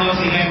Nancy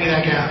Pelosi hand me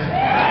that gavel.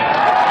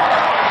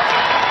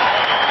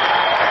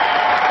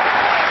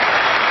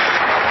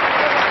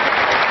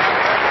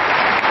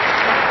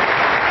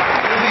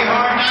 It'll be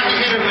hard not to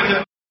hit her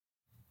with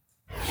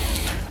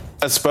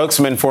A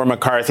spokesman for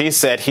McCarthy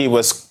said he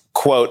was,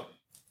 quote,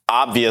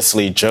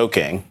 obviously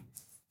joking.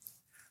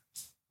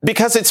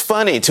 Because it's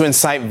funny to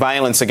incite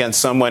violence against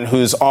someone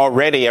who's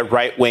already a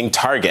right-wing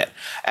target.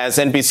 As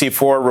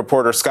NBC4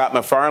 reporter Scott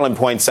McFarland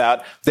points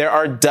out, there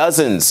are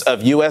dozens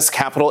of U.S.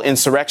 Capitol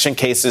insurrection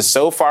cases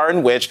so far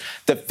in which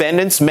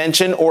defendants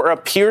mention or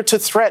appear to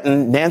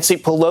threaten Nancy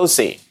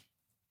Pelosi.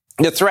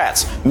 The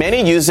threats,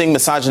 many using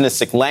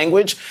misogynistic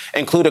language,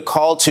 include a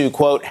call to,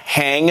 quote,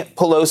 hang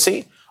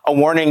Pelosi, a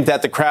warning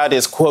that the crowd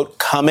is, quote,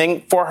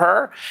 coming for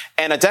her,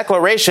 and a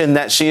declaration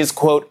that she is,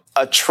 quote,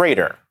 a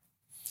traitor.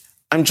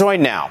 I'm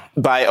joined now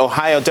by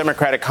Ohio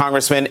Democratic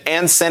Congressman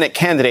and Senate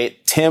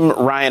candidate Tim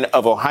Ryan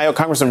of Ohio.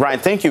 Congressman Ryan,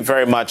 thank you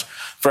very much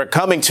for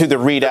coming to the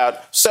ReidOut.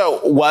 So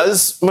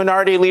was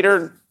Minority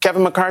Leader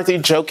Kevin McCarthy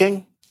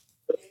joking?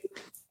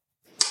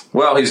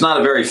 Well, he's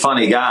not a very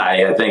funny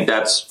guy. I think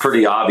that's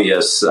pretty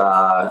obvious.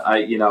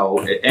 Anytime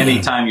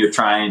you're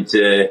trying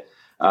to,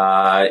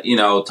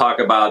 talk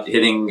about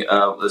hitting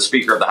the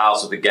Speaker of the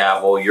House with a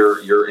gavel,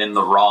 you're in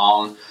the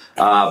wrong.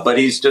 But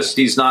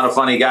he's not a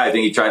funny guy. I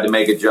think he tried to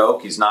make a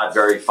joke. He's not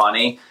very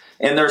funny.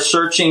 And they're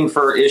searching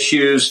for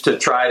issues to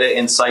try to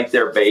incite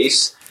their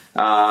base.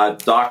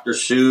 Dr.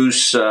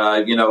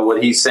 Seuss,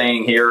 what he's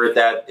saying here at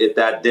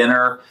that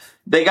dinner,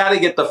 they got to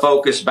get the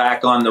focus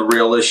back on the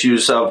real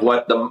issues of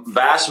what the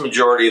vast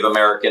majority of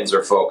Americans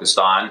are focused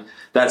on.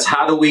 That's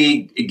how do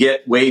we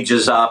get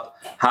wages up?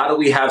 How do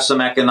we have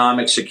some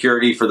economic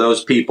security for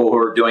those people who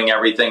are doing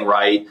everything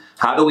right?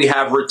 How do we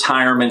have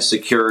retirement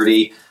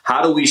security?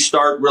 How do we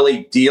start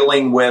really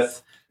dealing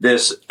with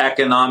this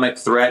economic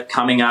threat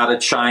coming out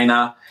of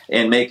China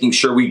and making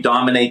sure we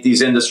dominate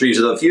these industries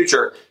of the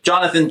future?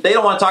 Jonathan, they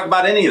don't want to talk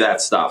about any of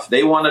that stuff.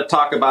 They want to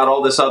talk about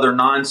all this other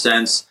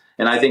nonsense.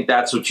 And I think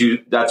that's what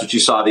you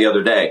saw the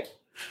other day.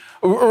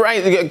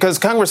 Right, because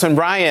Congressman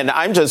Ryan,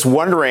 I'm just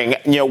wondering,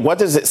 what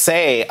does it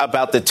say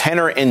about the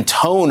tenor and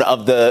tone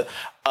of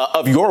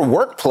your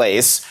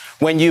workplace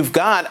when you've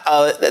got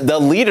the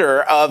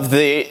leader of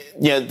the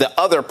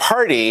other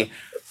party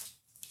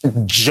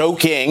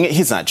joking?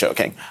 He's not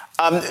joking.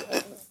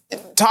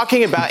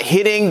 Talking about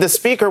hitting the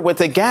speaker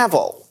with a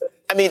gavel.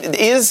 I mean,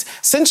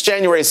 since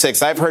January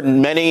 6th, I've heard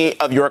many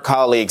of your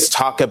colleagues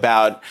talk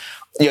about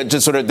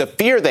just sort of the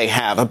fear they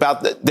have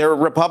about their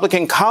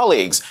Republican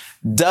colleagues.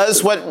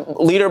 Does what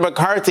Leader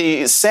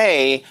McCarthy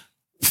say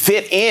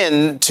fit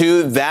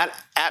into that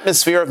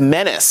atmosphere of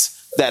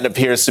menace that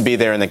appears to be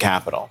there in the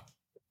Capitol?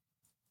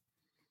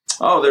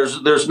 Oh,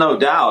 there's no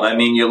doubt. I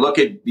mean, you look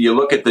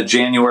at the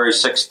January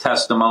 6th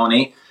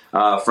testimony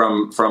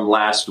from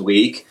last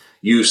week.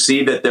 You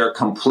see that they're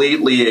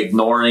completely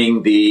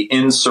ignoring the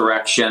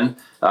insurrection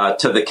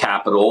to the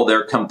Capitol.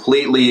 They're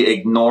completely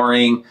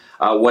ignoring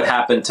what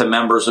happened to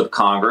members of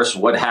Congress,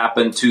 what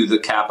happened to the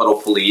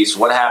Capitol Police,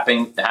 what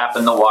happened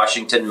to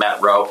Washington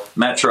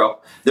Metro.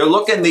 They're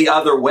looking the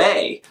other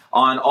way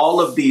on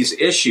all of these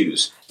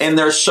issues, and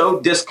they're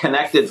so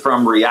disconnected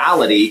from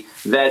reality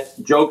that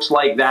jokes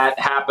like that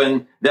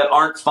happen that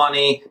aren't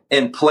funny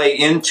and play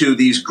into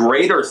these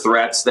greater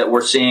threats that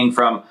we're seeing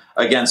from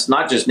against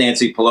not just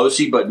Nancy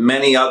Pelosi, but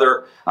many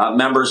other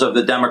members of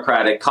the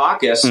Democratic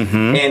caucus.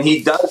 Mm-hmm. And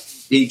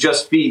he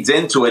just feeds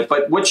into it.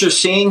 But what you're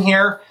seeing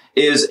here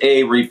is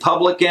a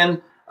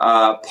Republican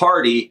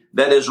party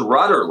that is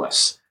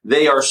rudderless.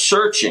 They are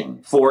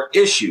searching for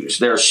issues.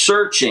 They're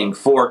searching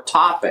for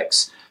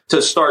topics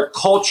to start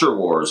culture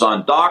wars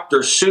on Dr.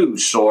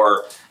 Seuss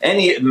or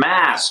any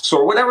masks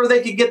or whatever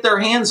they could get their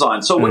hands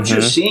on. So what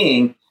you're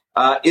seeing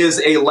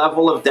is a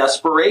level of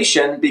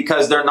desperation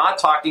because they're not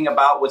talking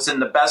about what's in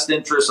the best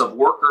interest of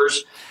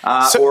workers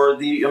or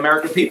the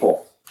American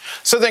people.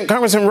 So then,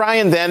 Congressman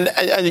Ryan, then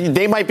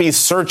they might be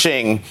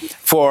searching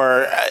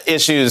for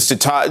issues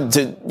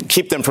to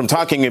keep them from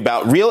talking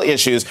about real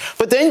issues.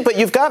 But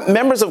you've got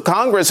members of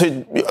Congress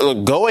who are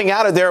going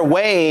out of their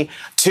way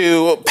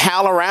to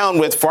pal around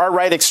with far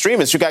right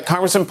extremists. You've got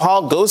Congressman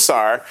Paul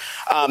Gosar,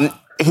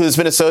 who's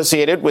been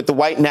associated with the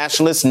white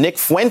nationalist Nick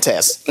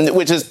Fuentes,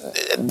 which is,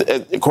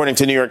 according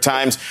to New York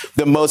Times,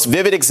 the most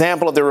vivid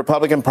example of the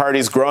Republican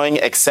Party's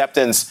growing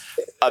acceptance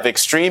of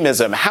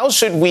extremism. How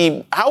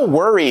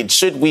worried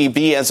should we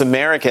be as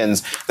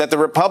Americans that the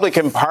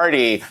Republican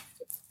Party,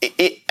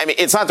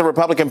 it's not the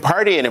Republican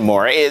Party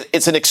anymore.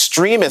 It's an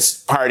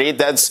extremist party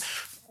that's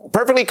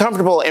perfectly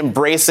comfortable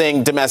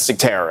embracing domestic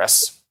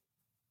terrorists.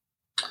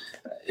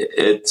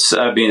 It's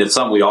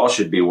something we all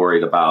should be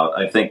worried about.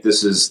 I think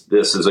this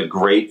is a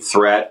great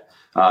threat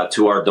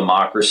to our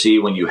democracy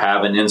when you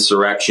have an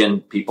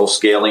insurrection, people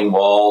scaling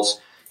walls,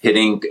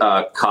 hitting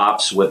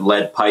cops with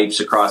lead pipes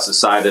across the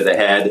side of the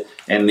head,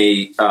 and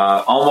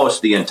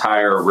almost the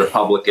entire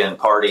Republican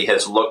Party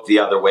has looked the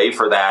other way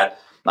for that.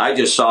 I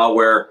just saw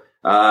where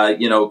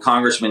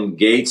Congressman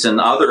Gates and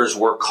others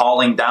were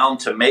calling down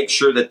to make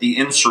sure that the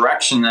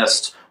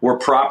insurrectionists were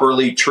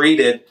properly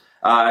treated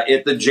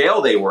at the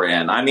jail they were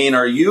in. I mean,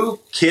 are you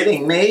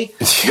kidding me?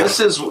 This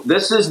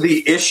is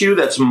the issue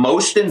that's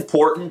most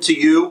important to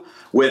you,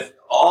 with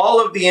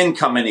all of the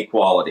income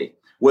inequality,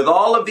 with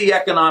all of the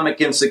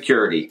economic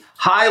insecurity,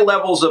 high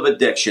levels of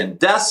addiction,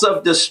 deaths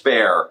of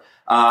despair,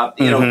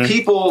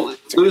 people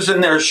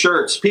losing their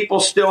shirts, people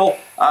still,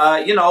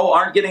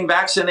 aren't getting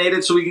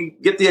vaccinated so we can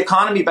get the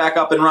economy back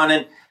up and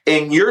running.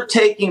 And you're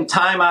taking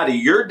time out of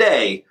your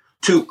day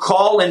to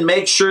call and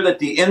make sure that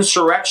the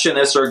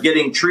insurrectionists are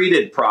getting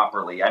treated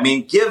properly. I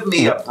mean, give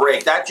me a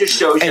break. That just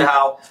shows you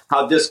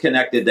how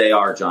disconnected they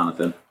are,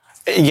 Jonathan.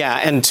 Yeah,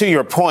 and to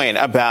your point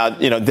about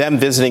them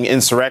visiting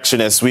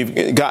insurrectionists,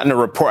 we've gotten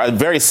a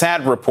very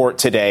sad report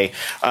today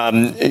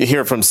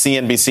here from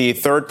CNBC.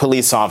 Third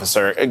police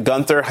officer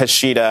Gunther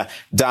Hashida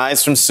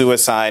dies from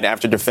suicide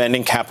after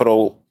defending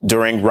Capitol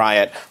during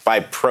riot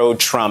by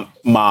pro-Trump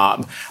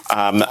mob.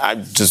 I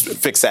just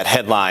fixed that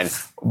headline,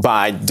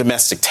 by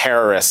domestic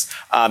terrorists.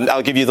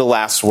 I'll give you the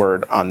last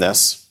word on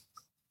this.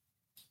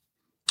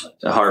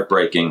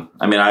 Heartbreaking.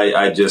 I mean,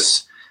 I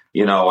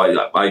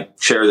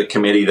chair the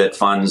committee that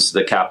funds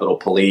the Capitol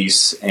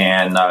Police,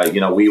 and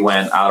we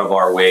went out of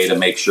our way to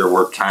make sure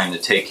we're trying to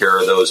take care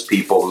of those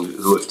people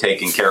who have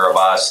taken care of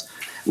us.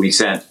 We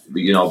sent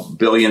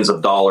billions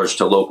of dollars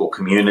to local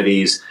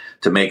communities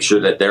to make sure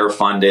that they're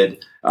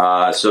funded,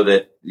 so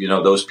that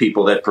those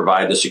people that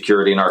provide the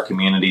security in our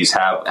communities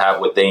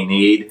have what they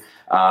need.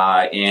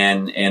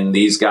 And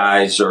these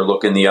guys are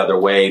looking the other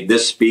way.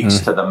 This speaks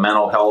to the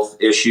mental health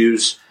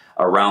issues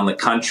around the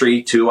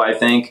country too, I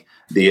think.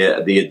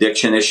 The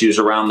addiction issues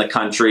around the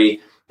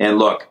country. And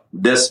look,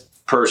 this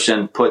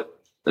person put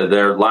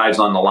their lives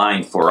on the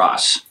line for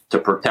us to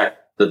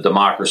protect the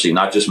democracy,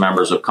 not just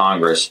members of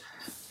Congress.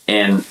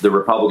 And the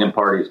Republican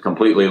Party is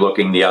completely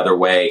looking the other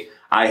way.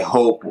 I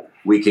hope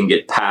we can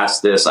get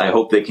past this. I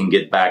hope they can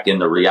get back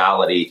into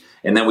reality.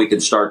 And then we can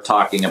start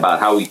talking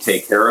about how we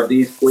take care of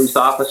these police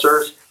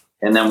officers.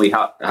 And then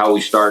how we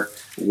start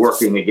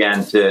working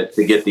again to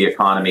get the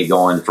economy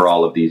going for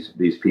all of these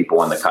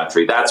people in the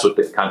country. That's what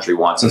the country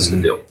wants us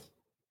to do.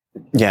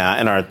 Yeah,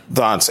 and our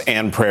thoughts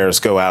and prayers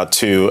go out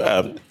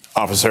to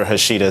Officer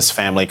Hashida's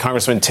family.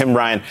 Congressman Tim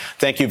Ryan,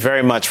 thank you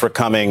very much for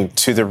coming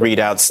to the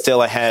ReidOut.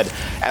 Still ahead,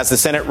 as the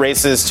Senate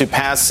races to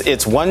pass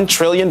its $1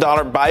 trillion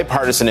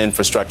bipartisan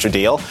infrastructure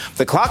deal,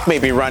 the clock may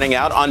be running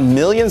out on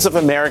millions of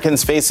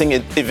Americans facing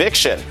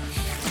eviction.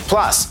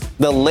 Plus,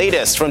 the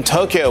latest from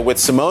Tokyo with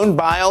Simone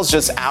Biles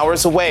just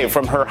hours away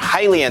from her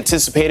highly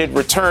anticipated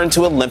return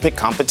to Olympic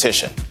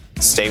competition.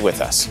 Stay with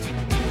us.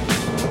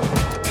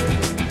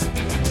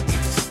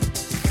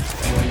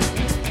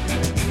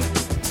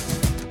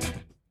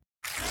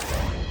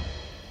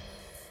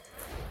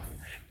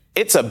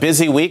 It's a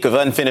busy week of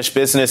unfinished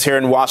business here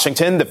in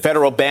Washington. The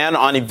federal ban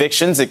on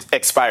evictions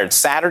expired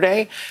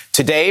Saturday.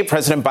 Today,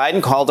 President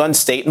Biden called on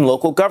state and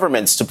local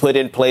governments to put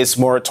in place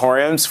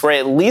moratoriums for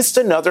at least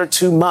another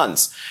 2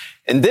 months.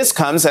 And this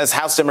comes as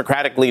House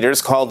Democratic leaders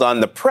called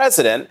on the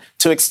president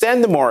to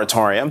extend the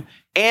moratorium,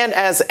 and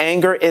as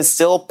anger is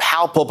still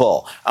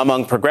palpable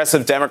among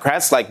progressive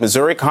Democrats like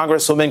Missouri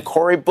Congresswoman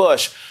Cori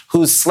Bush,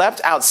 who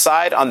slept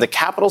outside on the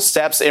Capitol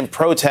steps in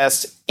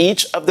protest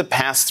each of the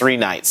past 3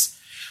 nights.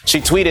 She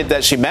tweeted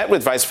that she met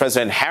with Vice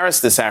President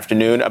Harris this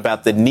afternoon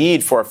about the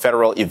need for a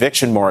federal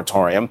eviction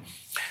moratorium.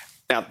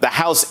 Now, the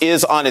House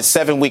is on its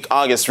 7-week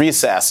August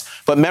recess,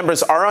 but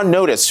members are on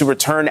notice to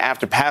return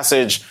after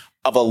passage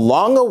of a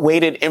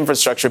long-awaited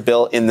infrastructure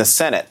bill in the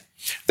Senate.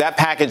 That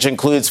package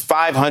includes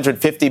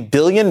 $550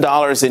 billion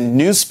in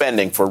new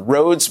spending for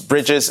roads,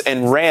 bridges,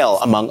 and rail,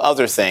 among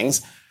other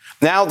things.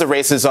 Now the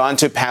race is on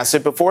to pass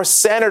it before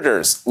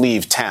senators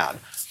leave town.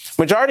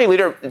 Majority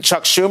Leader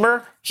Chuck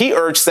Schumer, he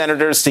urged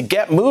senators to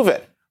get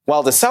moving,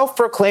 while the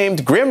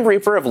self-proclaimed Grim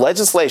Reaper of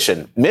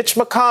legislation, Mitch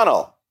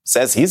McConnell,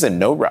 says he's in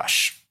no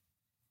rush.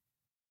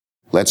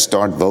 Let's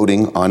start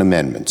voting on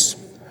amendments.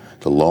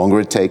 The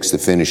longer it takes to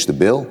finish the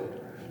bill,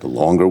 the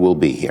longer we'll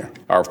be here.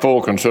 Our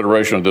full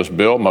consideration of this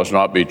bill must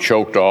not be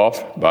choked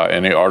off by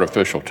any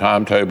artificial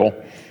timetable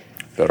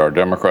that our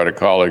Democratic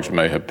colleagues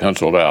may have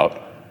penciled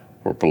out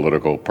for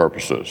political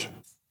purposes.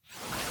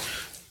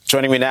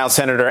 Joining me now,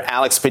 Senator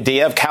Alex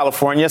Padilla of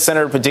California.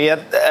 Senator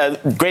Padilla,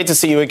 great to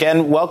see you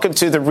again. Welcome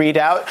to the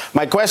ReidOut.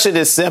 My question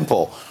is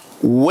simple.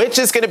 Which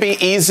is going to be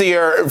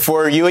easier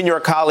for you and your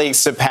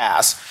colleagues to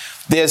pass,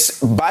 this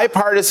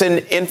bipartisan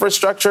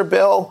infrastructure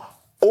bill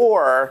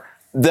or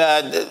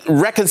the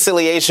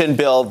reconciliation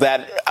bill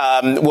that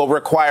will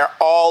require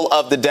all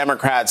of the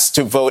Democrats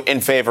to vote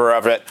in favor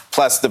of it,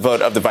 plus the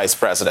vote of the vice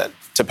president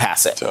to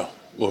pass it?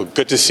 Well,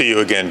 good to see you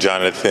again,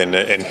 Jonathan.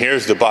 And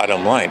here's the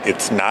bottom line.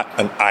 It's not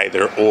an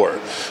either or.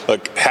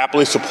 Look,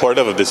 happily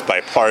supportive of this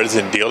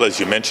bipartisan deal. As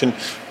you mentioned,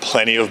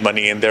 plenty of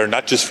money in there,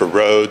 not just for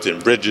roads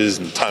and bridges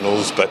and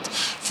tunnels, but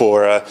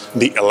for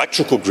the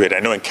electrical grid. I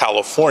know in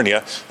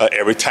California,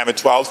 every time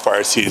it's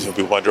wildfire season,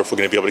 we wonder if we're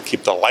going to be able to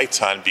keep the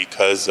lights on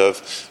because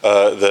of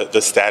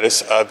the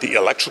status of the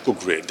electrical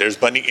grid. There's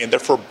money in there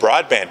for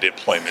broadband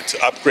deployment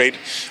to upgrade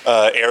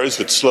areas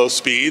with slow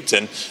speeds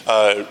and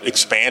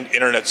expand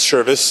internet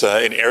service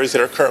in areas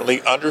that are currently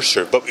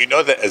underserved. But we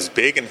know that as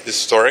big and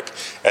historic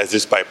as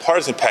this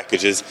bipartisan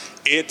package is,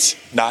 it's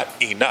not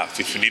enough.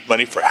 If you need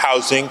money for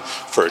housing,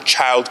 for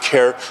child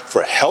care,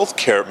 for health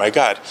care, my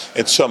God,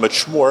 and so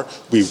much more,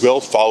 we will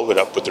follow it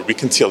up with a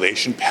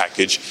reconciliation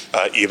package,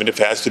 even if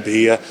it has to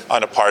be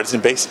on a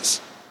partisan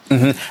basis.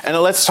 Mm-hmm. And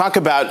let's talk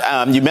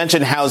about, you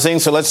mentioned housing,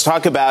 so let's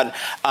talk about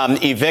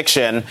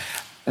eviction.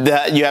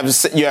 You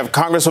have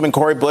Congresswoman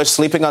Cori Bush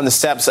sleeping on the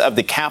steps of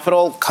the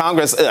Capitol.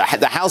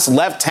 The House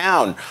left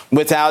town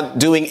without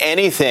doing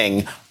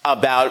anything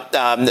about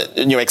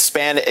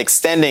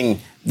extending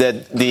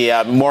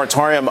the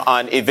moratorium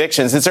on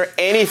evictions. Is there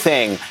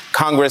anything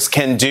Congress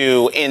can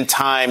do in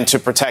time to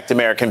protect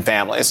American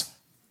families?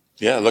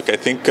 Yeah, look, I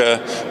think,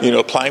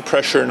 applying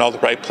pressure in all the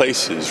right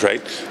places,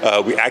 right?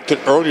 We acted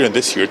earlier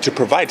this year to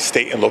provide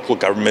state and local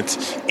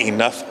governments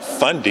enough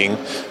funding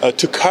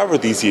to cover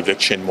these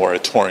eviction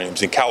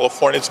moratoriums. In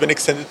California, it's been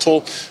extended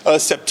till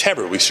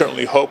September. We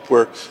certainly hope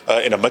we're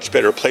in a much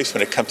better place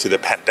when it comes to the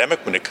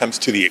pandemic, when it comes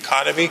to the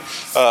economy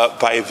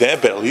by then,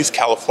 but at least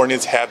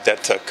Californians have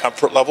that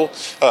comfort level.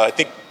 I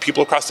think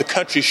people across the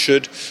country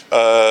should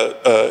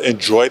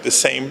enjoy the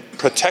same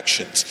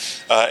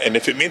protections. And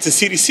if it means the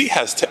CDC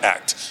has to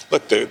act,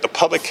 look, the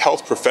public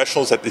health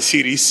professionals at the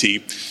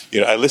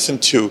CDC, I listen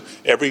to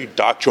every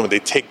doctor when they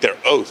take their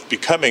oath,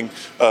 becoming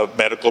a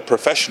medical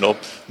professional.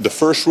 The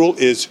first rule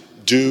is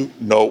do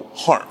no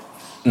harm.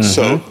 Mm-hmm.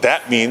 So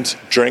that means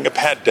during a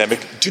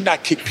pandemic, do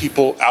not kick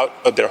people out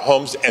of their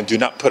homes and do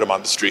not put them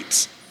on the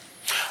streets.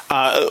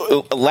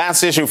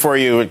 Last issue for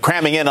you,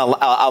 cramming in a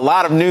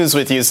lot of news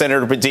with you,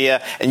 Senator Padilla,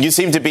 and you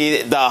seem to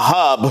be the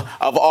hub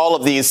of all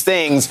of these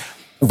things,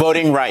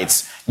 voting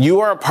rights. You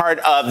are a part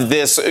of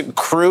this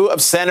crew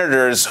of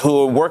senators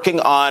who are working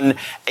on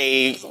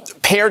a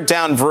pared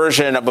down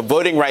version of a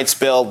voting rights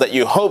bill that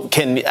you hope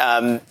can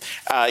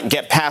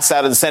get passed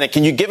out of the Senate.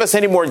 Can you give us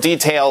any more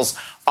details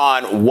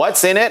on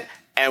what's in it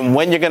and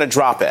when you're going to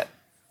drop it?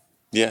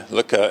 Yeah,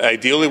 look,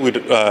 ideally we'd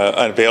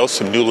unveil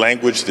some new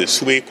language this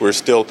week. We're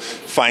still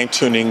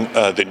fine-tuning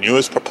the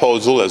newest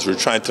proposal as we're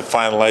trying to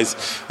finalize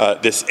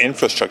this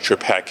infrastructure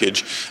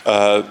package.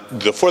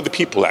 The For the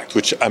People Act,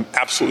 which I'm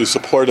absolutely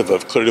supportive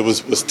of, clearly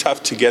was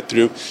tough to get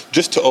through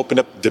just to open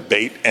up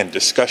debate and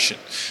discussion.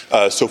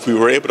 So if we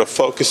were able to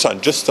focus on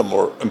just the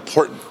more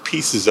important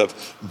pieces of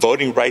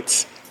voting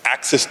rights,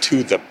 access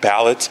to the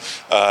ballot,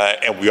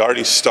 and we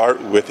already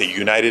start with a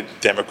united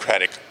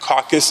Democratic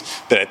caucus,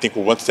 then I think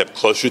we're one step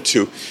closer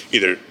to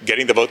either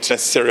getting the votes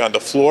necessary on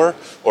the floor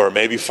or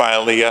maybe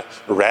finally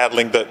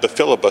rattling the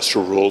filibuster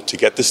rule to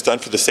get this done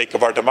for the sake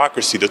of our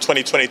democracy. The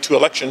 2022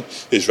 election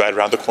is right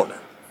around the corner.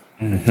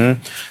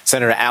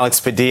 Senator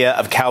Alex Padilla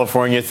of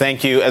California,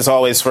 thank you, as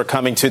always, for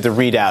coming to the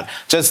ReidOut.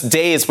 Just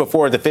days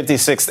before the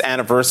 56th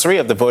anniversary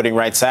of the Voting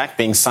Rights Act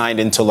being signed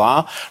into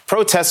law,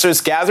 protesters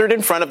gathered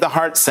in front of the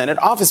Hart Senate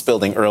office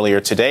building earlier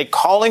today,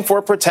 calling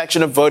for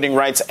protection of voting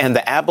rights and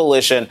the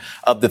abolition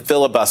of the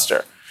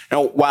filibuster.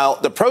 Now, while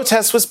the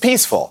protest was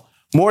peaceful,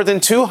 more than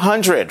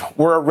 200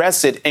 were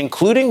arrested,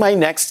 including my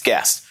next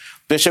guest,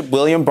 Bishop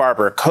William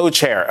Barber,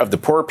 co-chair of the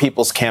Poor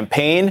People's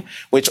Campaign,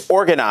 which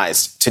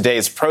organized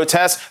today's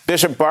protest.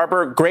 Bishop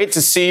Barber, great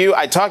to see you.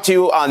 I talked to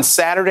you on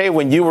Saturday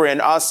when you were in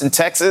Austin,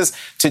 Texas.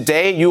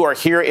 Today, you are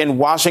here in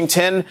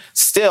Washington,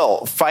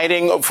 still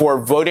fighting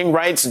for voting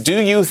rights. Do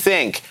you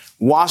think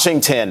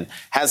Washington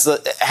has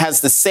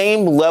the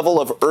same level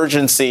of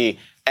urgency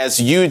as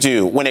you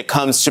do when it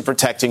comes to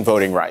protecting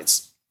voting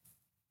rights?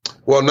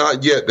 Well,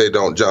 not yet, they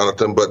don't,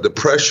 Jonathan, but the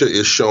pressure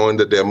is showing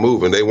that they're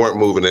moving. They weren't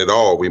moving at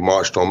all. We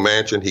marched on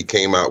Manchin. He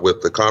came out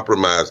with the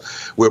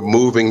compromise. We're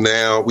moving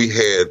now. We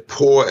had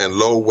poor and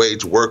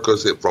low-wage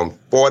workers from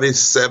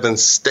 47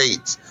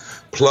 states,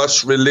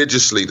 plus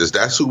religious leaders.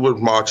 That's who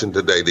was marching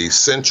today, the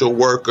essential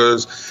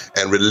workers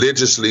and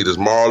religious leaders,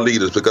 moral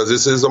leaders, because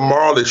this is a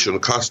moral issue, a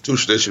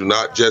constitutional issue,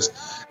 not just,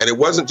 and it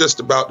wasn't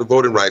just about the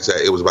Voting Rights Act.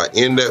 It was about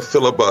ending that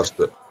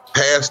filibuster.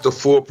 Pass the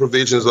full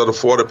provisions of the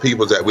For the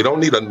People's Act. We don't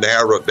need to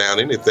narrow down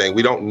anything.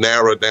 We don't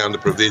narrow down the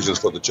provisions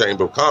for the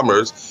Chamber of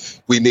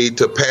Commerce. We need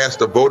to pass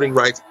the Voting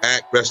Rights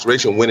Act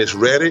restoration when it's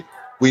ready.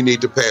 We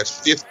need to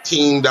pass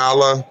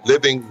 $15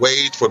 living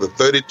wage for the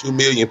 32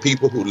 million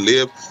people who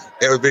live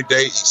every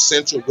day,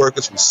 essential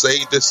workers who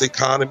save this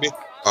economy,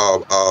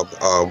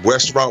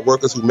 restaurant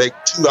workers who make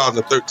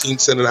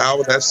 $2.13 an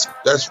hour. That's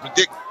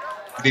ridiculous.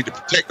 We need to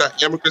protect our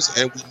immigrants,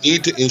 and we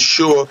need to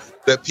ensure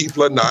that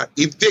people are not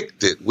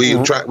evicted.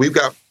 We've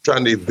got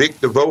trying to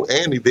evict the vote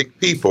and evict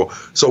people.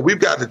 So we've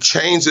got to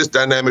change this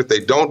dynamic. If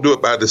they don't do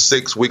it by the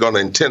 6th, we're going to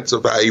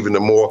intensify even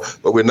more,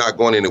 but we're not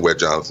going anywhere,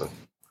 Jonathan.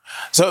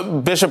 So,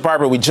 Bishop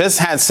Barber, we just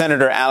had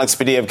Senator Alex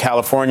Padilla of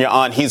California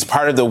on. He's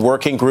part of the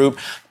working group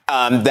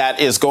that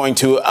is going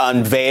to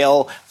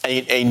unveil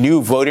a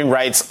new voting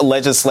rights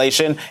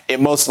legislation.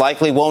 It most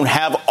likely won't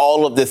have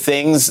all of the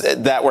things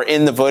that were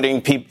in the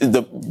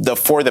the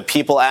For the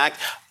People Act,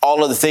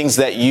 all of the things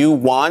that you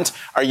want.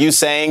 Are you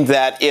saying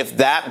that if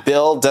that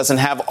bill doesn't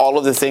have all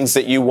of the things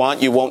that you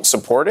want, you won't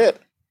support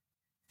it?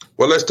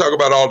 Well, let's talk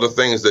about all the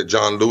things that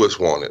John Lewis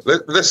wanted.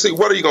 Let's see,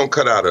 what are you going to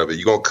cut out of it?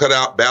 You're going to cut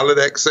out ballot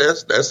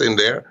access? That's in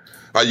there.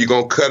 Are you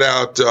going to cut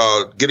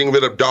out getting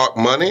rid of dark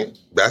money?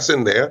 That's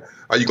in there.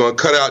 Are you going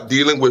to cut out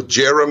dealing with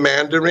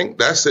gerrymandering?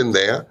 That's in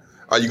there.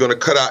 Are you going to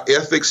cut out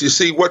ethics? You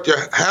see, what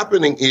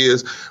happening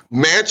is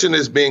Manchin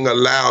is being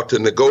allowed to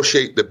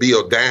negotiate the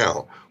bill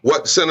down.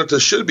 What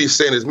senators should be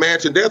saying is,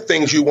 Manchin, there are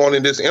things you want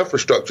in this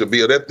infrastructure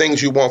bill. There are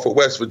things you want for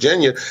West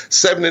Virginia.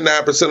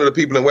 79% of the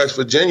people in West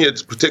Virginia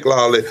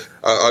particularly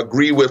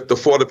agree with the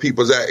For the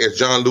People's Act as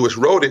John Lewis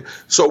wrote it.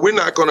 So we're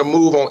not going to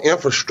move on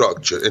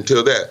infrastructure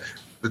until that.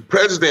 The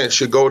president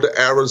should go to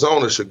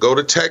Arizona, should go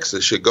to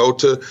Texas, should go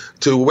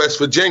to West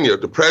Virginia.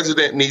 The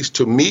president needs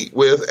to meet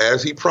with,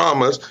 as he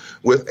promised,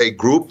 with a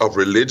group of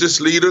religious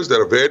leaders that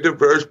are very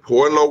diverse,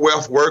 poor and low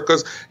wealth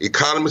workers,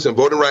 economists and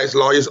voting rights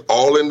lawyers,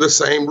 all in the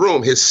same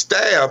room. His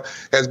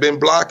staff has been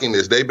blocking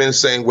this. They've been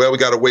saying, well, we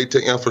got to wait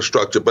to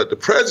infrastructure. But the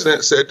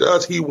president said to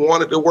us he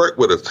wanted to work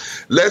with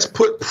us. Let's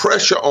put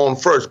pressure on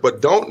first,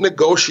 but don't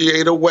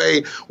negotiate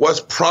away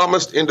what's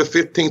promised in the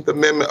 15th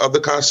Amendment of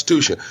the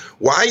Constitution.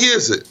 Why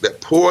is it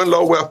that poor and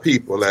low wealth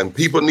people and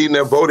people needing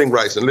their voting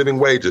rights and living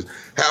wages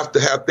have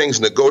to have things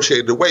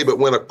negotiated away? But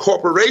when a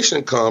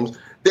corporation comes,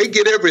 they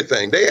get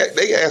everything.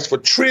 They ask for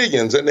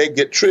trillions and they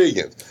get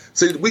trillions.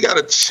 See, we got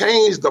to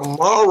change the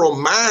moral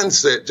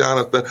mindset,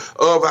 Jonathan,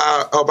 of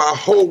our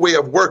whole way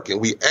of working.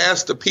 We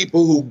ask the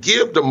people who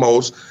give the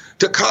most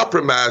to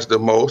compromise the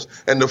most,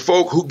 and the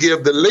folk who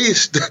give the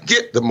least to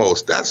get the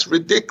most. That's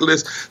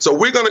ridiculous. So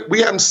we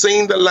haven't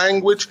seen the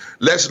language.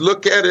 Let's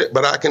look at it.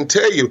 But I can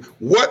tell you,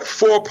 what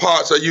 4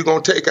 parts are you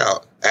going to take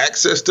out?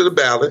 Access to the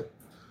ballot,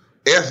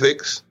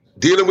 ethics,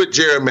 dealing with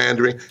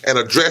gerrymandering, and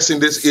addressing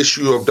this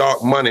issue of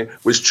dark money,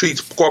 which treats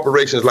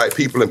corporations like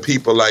people and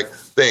people like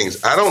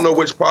things. I don't know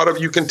which part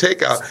of you can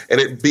take out, and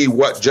it be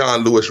what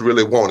John Lewis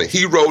really wanted.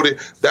 He wrote it.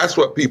 That's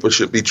what people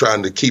should be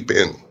trying to keep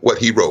in, what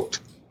he wrote.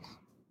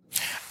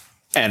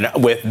 And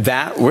with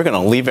that, we're going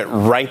to leave it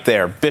right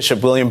there.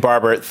 Bishop William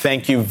Barber,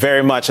 thank you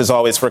very much, as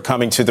always, for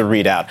coming to the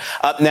ReidOut.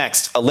 Up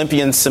next,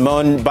 Olympian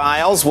Simone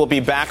Biles will be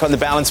back on the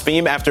balance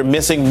beam after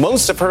missing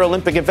most of her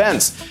Olympic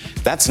events.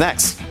 That's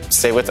next.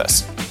 Stay with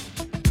us.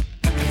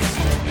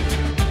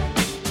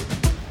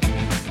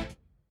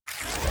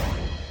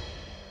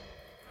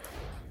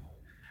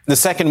 The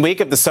second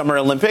week of the Summer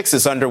Olympics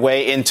is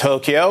underway in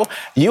Tokyo.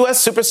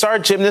 U.S.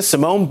 superstar gymnast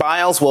Simone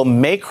Biles will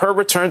make her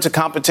return to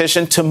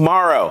competition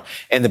tomorrow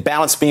in the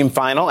balance beam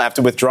final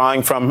after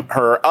withdrawing from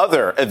her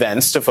other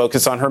events to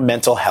focus on her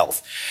mental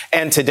health.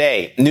 And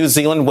today, New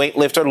Zealand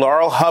weightlifter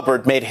Laurel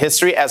Hubbard made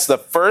history as the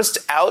first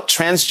out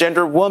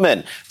transgender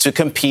woman to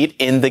compete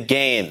in the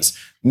Games.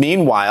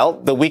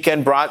 Meanwhile, the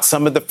weekend brought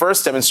some of the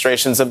first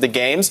demonstrations of the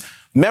games.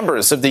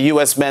 Members of the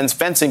U.S. men's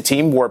fencing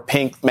team wore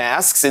pink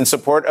masks in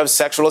support of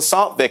sexual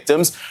assault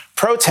victims,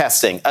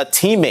 protesting a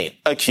teammate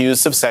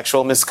accused of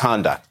sexual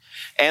misconduct.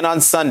 And on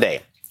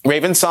Sunday,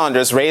 Raven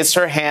Saunders raised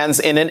her hands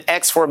in an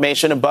X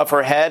formation above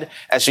her head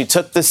as she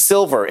took the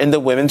silver in the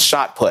women's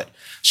shot put.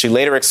 She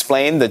later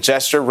explained the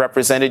gesture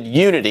represented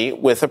unity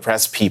with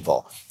oppressed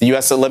people. The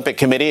U.S. Olympic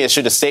Committee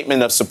issued a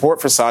statement of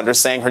support for Saunders,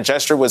 saying her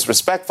gesture was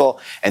respectful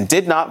and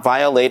did not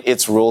violate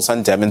its rules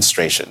on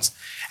demonstrations.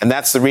 And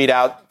that's the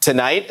ReidOut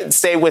tonight.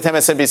 Stay with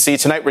MSNBC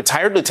tonight.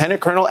 Retired Lieutenant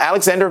Colonel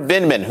Alexander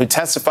Vindman, who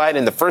testified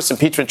in the first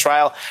impeachment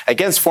trial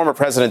against former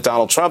President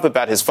Donald Trump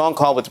about his phone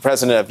call with the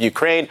president of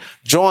Ukraine,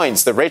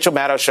 joins the Rachel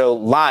Maddow Show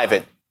live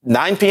at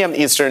 9 p.m.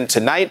 Eastern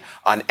tonight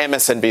on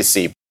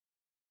MSNBC.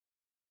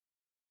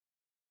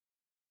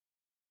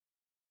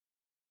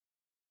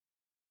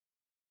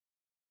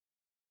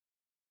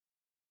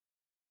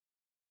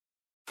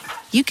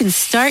 You can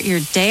start your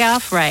day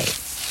off right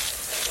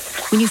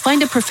when you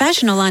find a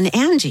professional on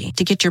Angie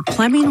to get your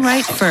plumbing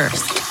right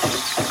first.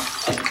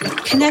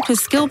 Connect with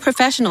skilled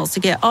professionals to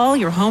get all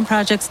your home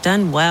projects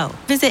done well.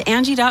 Visit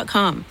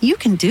Angie.com. You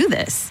can do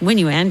this when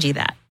you Angie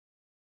that.